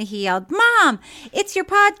suddenly he yelled, Mom, it's your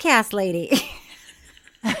podcast lady.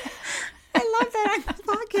 I love that I'm a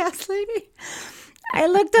podcast lady. I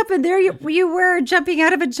looked up and there you were jumping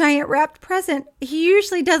out of a giant wrapped present. He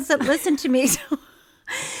usually doesn't listen to me.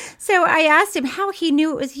 So I asked him how he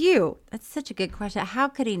knew it was you. That's such a good question. How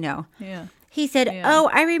could he know? Yeah. He said, oh,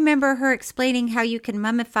 I remember her explaining how you can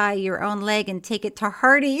mummify your own leg and take it to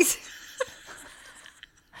Hardee's.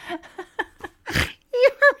 You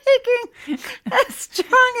are making a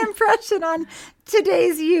strong impression on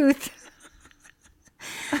today's youth.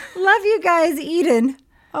 Love you guys, Eden.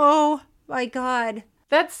 Oh, my God.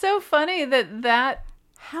 That's so funny that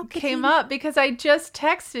came up because I just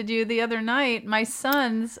texted you the other night. My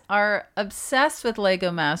sons are obsessed with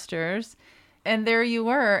Lego Masters. And there you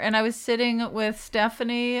were. And I was sitting with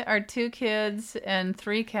Stephanie, our 2 kids, and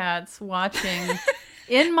 3 cats watching.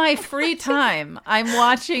 In my free time, I'm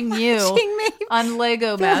watching you on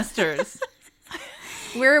Lego Masters.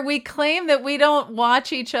 Where we claim that we don't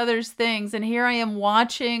watch each other's things, and here I am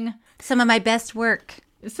watching some of my best work.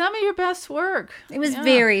 Some of your best work. It was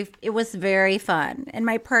very fun. And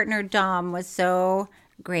my partner Dom was so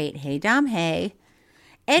great. Hey Dom, hey.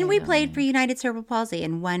 And we played for United Cerebral Palsy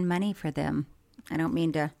and won money for them. I don't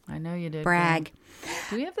mean to I know you did. Brag.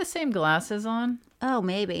 Do we have the same glasses on? Oh,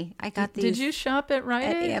 maybe. I got these. Did you shop at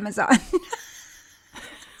Rite Aid? At Amazon.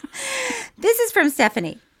 This is from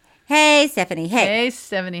Stephanie. Hey, Stephanie. Hey. Hey,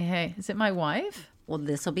 Stephanie. Hey. Is it my wife? Well,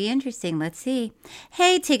 this will be interesting. Let's see.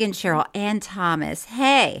 Hey, Tig and Cheryl and Thomas.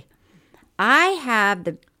 Hey, I have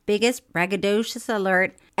the biggest braggadocious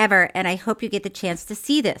alert ever, and I hope you get the chance to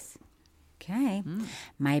see this. Okay.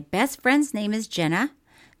 My best friend's name is Jenna.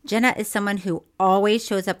 Jenna is someone who always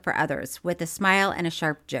shows up for others with a smile and a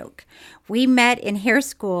sharp joke. We met in hair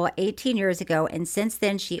school 18 years ago, and since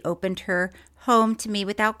then she opened her home to me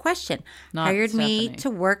without question. Hired me to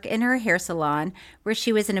work in her hair salon, where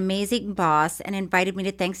she was an amazing boss, and invited me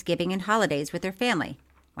to Thanksgiving and holidays with her family.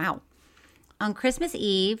 Wow. On Christmas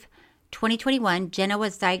Eve, 2021, Jenna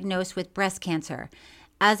was diagnosed with breast cancer.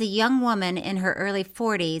 As a young woman in her early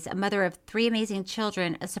 40s, a mother of 3 amazing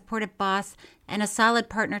children, a supportive boss, and a solid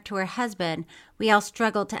partner to her husband, we all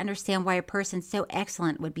struggled to understand why a person so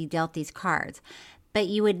excellent would be dealt these cards. But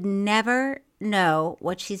you would never know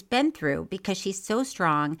what she's been through because she's so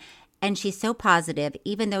strong and she's so positive,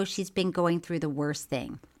 even though she's been going through the worst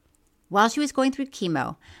thing. While she was going through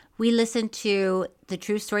chemo, we listened to the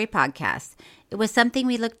True Story podcast. It was something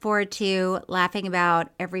we looked forward to laughing about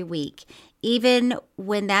every week, even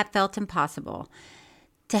when that felt impossible.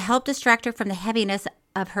 To help distract her from the heaviness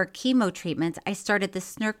of her chemo treatments, I started the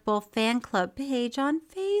Snurkbull fan club page on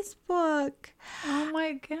Facebook. Oh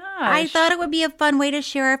my gosh. I thought it would be a fun way to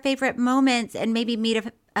share our favorite moments and maybe meet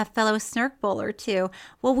a fellow Snurkbull or two.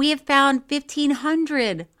 Well, we have found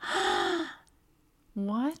 1,500.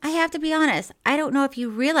 What? I have to be honest. I don't know if you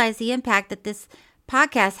realize the impact that this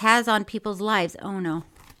podcast has on people's lives. Oh, no.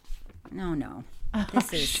 No.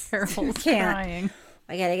 This is Cheryl's crying.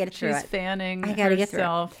 I gotta get through it. She's fanning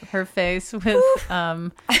her face with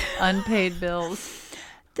unpaid bills.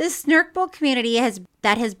 The Snurkbull community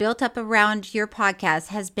that has built up around your podcast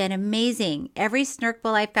has been amazing. Every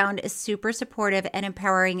Snurkbull I found is super supportive and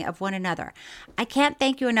empowering of one another. I can't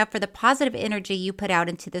thank you enough for the positive energy you put out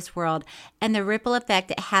into this world and the ripple effect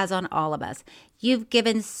it has on all of us. You've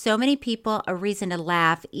given so many people a reason to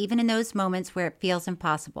laugh, even in those moments where it feels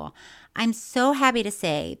impossible. I'm so happy to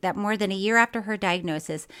say that more than a year after her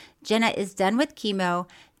diagnosis, Jenna is done with chemo,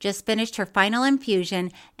 just finished her final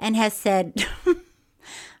infusion, and has said...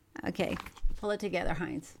 Okay, pull it together,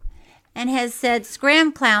 Heinz. And has said,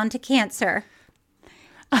 scram clown to cancer.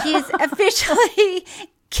 She is officially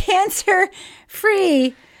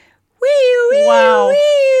cancer-free. Wee, wow.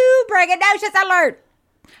 wee, braggadocious alert.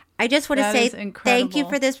 I just want to say thank you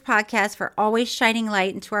for this podcast, for always shining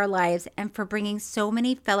light into our lives, and for bringing so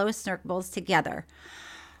many fellow Snurkbulls together.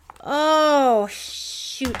 Oh,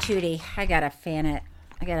 shoot, Judy. I got to fan it.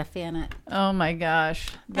 Oh, my gosh.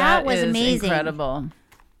 That was is amazing. Incredible.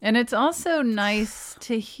 And it's also nice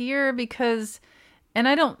to hear because, and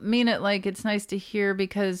I don't mean it like it's nice to hear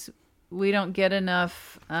because we don't get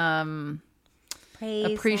enough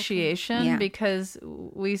appreciation because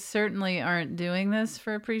we certainly aren't doing this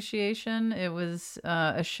for appreciation. It was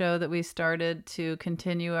a show that we started to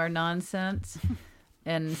continue our nonsense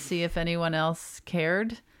and see if anyone else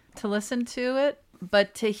cared to listen to it.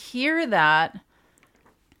 But to hear that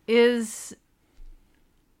is...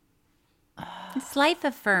 It's life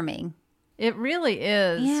affirming. It really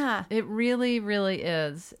is. Yeah. It really, really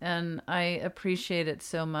is. And I appreciate it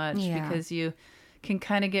so much because you can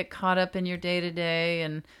kind of get caught up in your day to day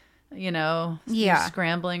and, you're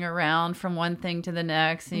scrambling around from one thing to the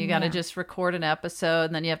next and you got to just record an episode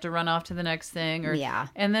and then you have to run off to the next thing.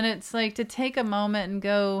 And then it's like to take a moment and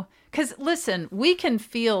go, because listen, we can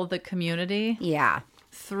feel the community. Yeah.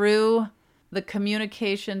 Through the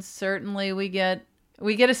communication. Certainly we get a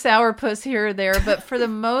sourpuss here or there, but for the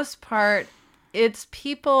most part, it's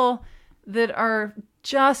people that are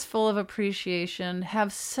just full of appreciation,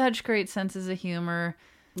 have such great senses of humor.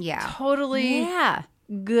 Yeah. Totally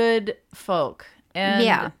good folk.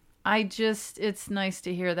 And it's nice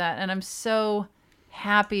to hear that. And I'm so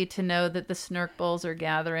happy to know that the Snurkbulls are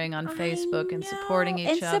gathering on Facebook and supporting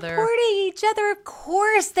each other. Of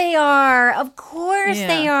course they are.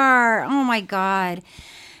 They are. Oh my God.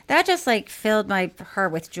 That just filled my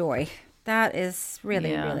heart with joy. That is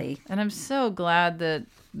really, really. And I'm so glad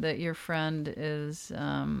that your friend is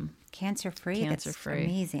cancer-free. That's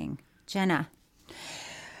amazing. Jenna.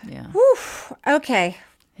 Yeah. Whew. Okay.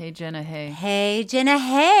 Hey, Jenna, hey. Hey, Jenna,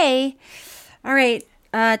 hey. All right.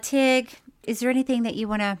 Tig, is there anything that you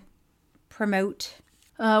want to promote?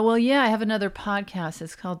 Well, yeah, I have another podcast.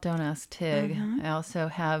 It's called Don't Ask Tig. I also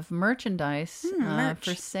have merchandise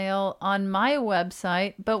for sale on my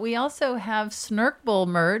website, but we also have Snurkbull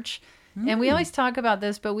merch. And we always talk about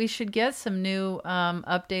this, but we should get some new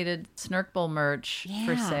updated Snurkbull merch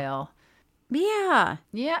for sale. Yeah.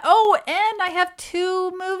 Yeah. Oh, and I have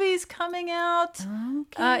 2 movies coming out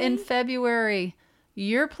in February.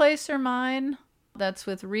 Your Place or Mine. That's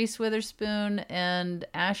with Reese Witherspoon and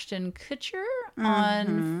Ashton Kutcher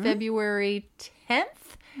on February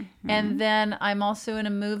 10th. And then I'm also in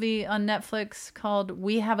a movie on Netflix called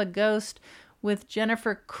We Have a Ghost with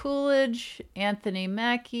Jennifer Coolidge, Anthony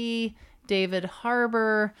Mackie, David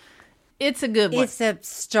Harbour. It's a good one. It's a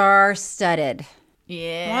star-studded.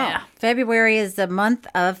 Yeah. Wow. February is the month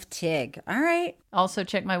of Tig. All right. Also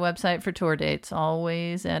check my website for tour dates.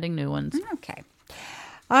 Always adding new ones. Okay.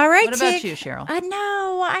 All right, What about you, Cheryl?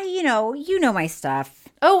 You know my stuff.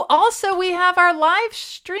 Oh, also we have our live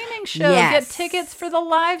streaming show. Yes. Get tickets for the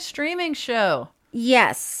live streaming show.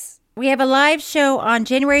 Yes. We have a live show on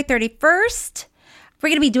January 31st. We're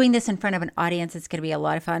going to be doing this in front of an audience. It's going to be a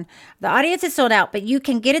lot of fun. The audience is sold out, but you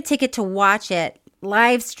can get a ticket to watch it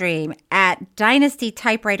live stream at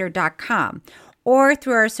dynastytypewriter.com or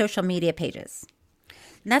through our social media pages.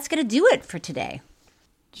 And that's going to do it for today.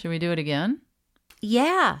 Should we do it again?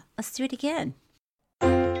 Yeah, let's do it again.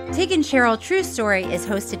 Tig and Cheryl True Story is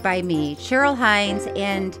hosted by me, Cheryl Hines,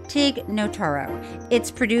 and Tig Notaro.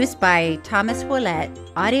 It's produced by Thomas Willett,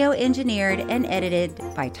 audio engineered and edited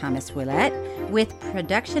by Thomas Willett, with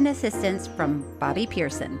production assistance from Bobby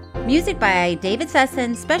Pearson. Music by David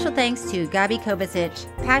Sussin. Special thanks to Gabi Kovacic,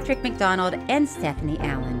 Patrick McDonald, and Stephanie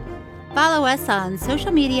Allen. Follow us on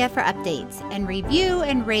social media for updates and review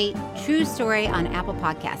and rate True Story on Apple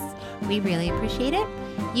Podcasts. We really appreciate it.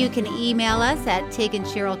 You can email us at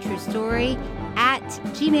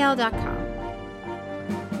tigandcheryltruestory@gmail.com.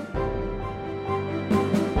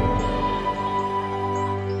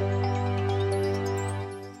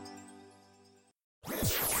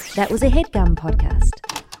 That was a HeadGum podcast.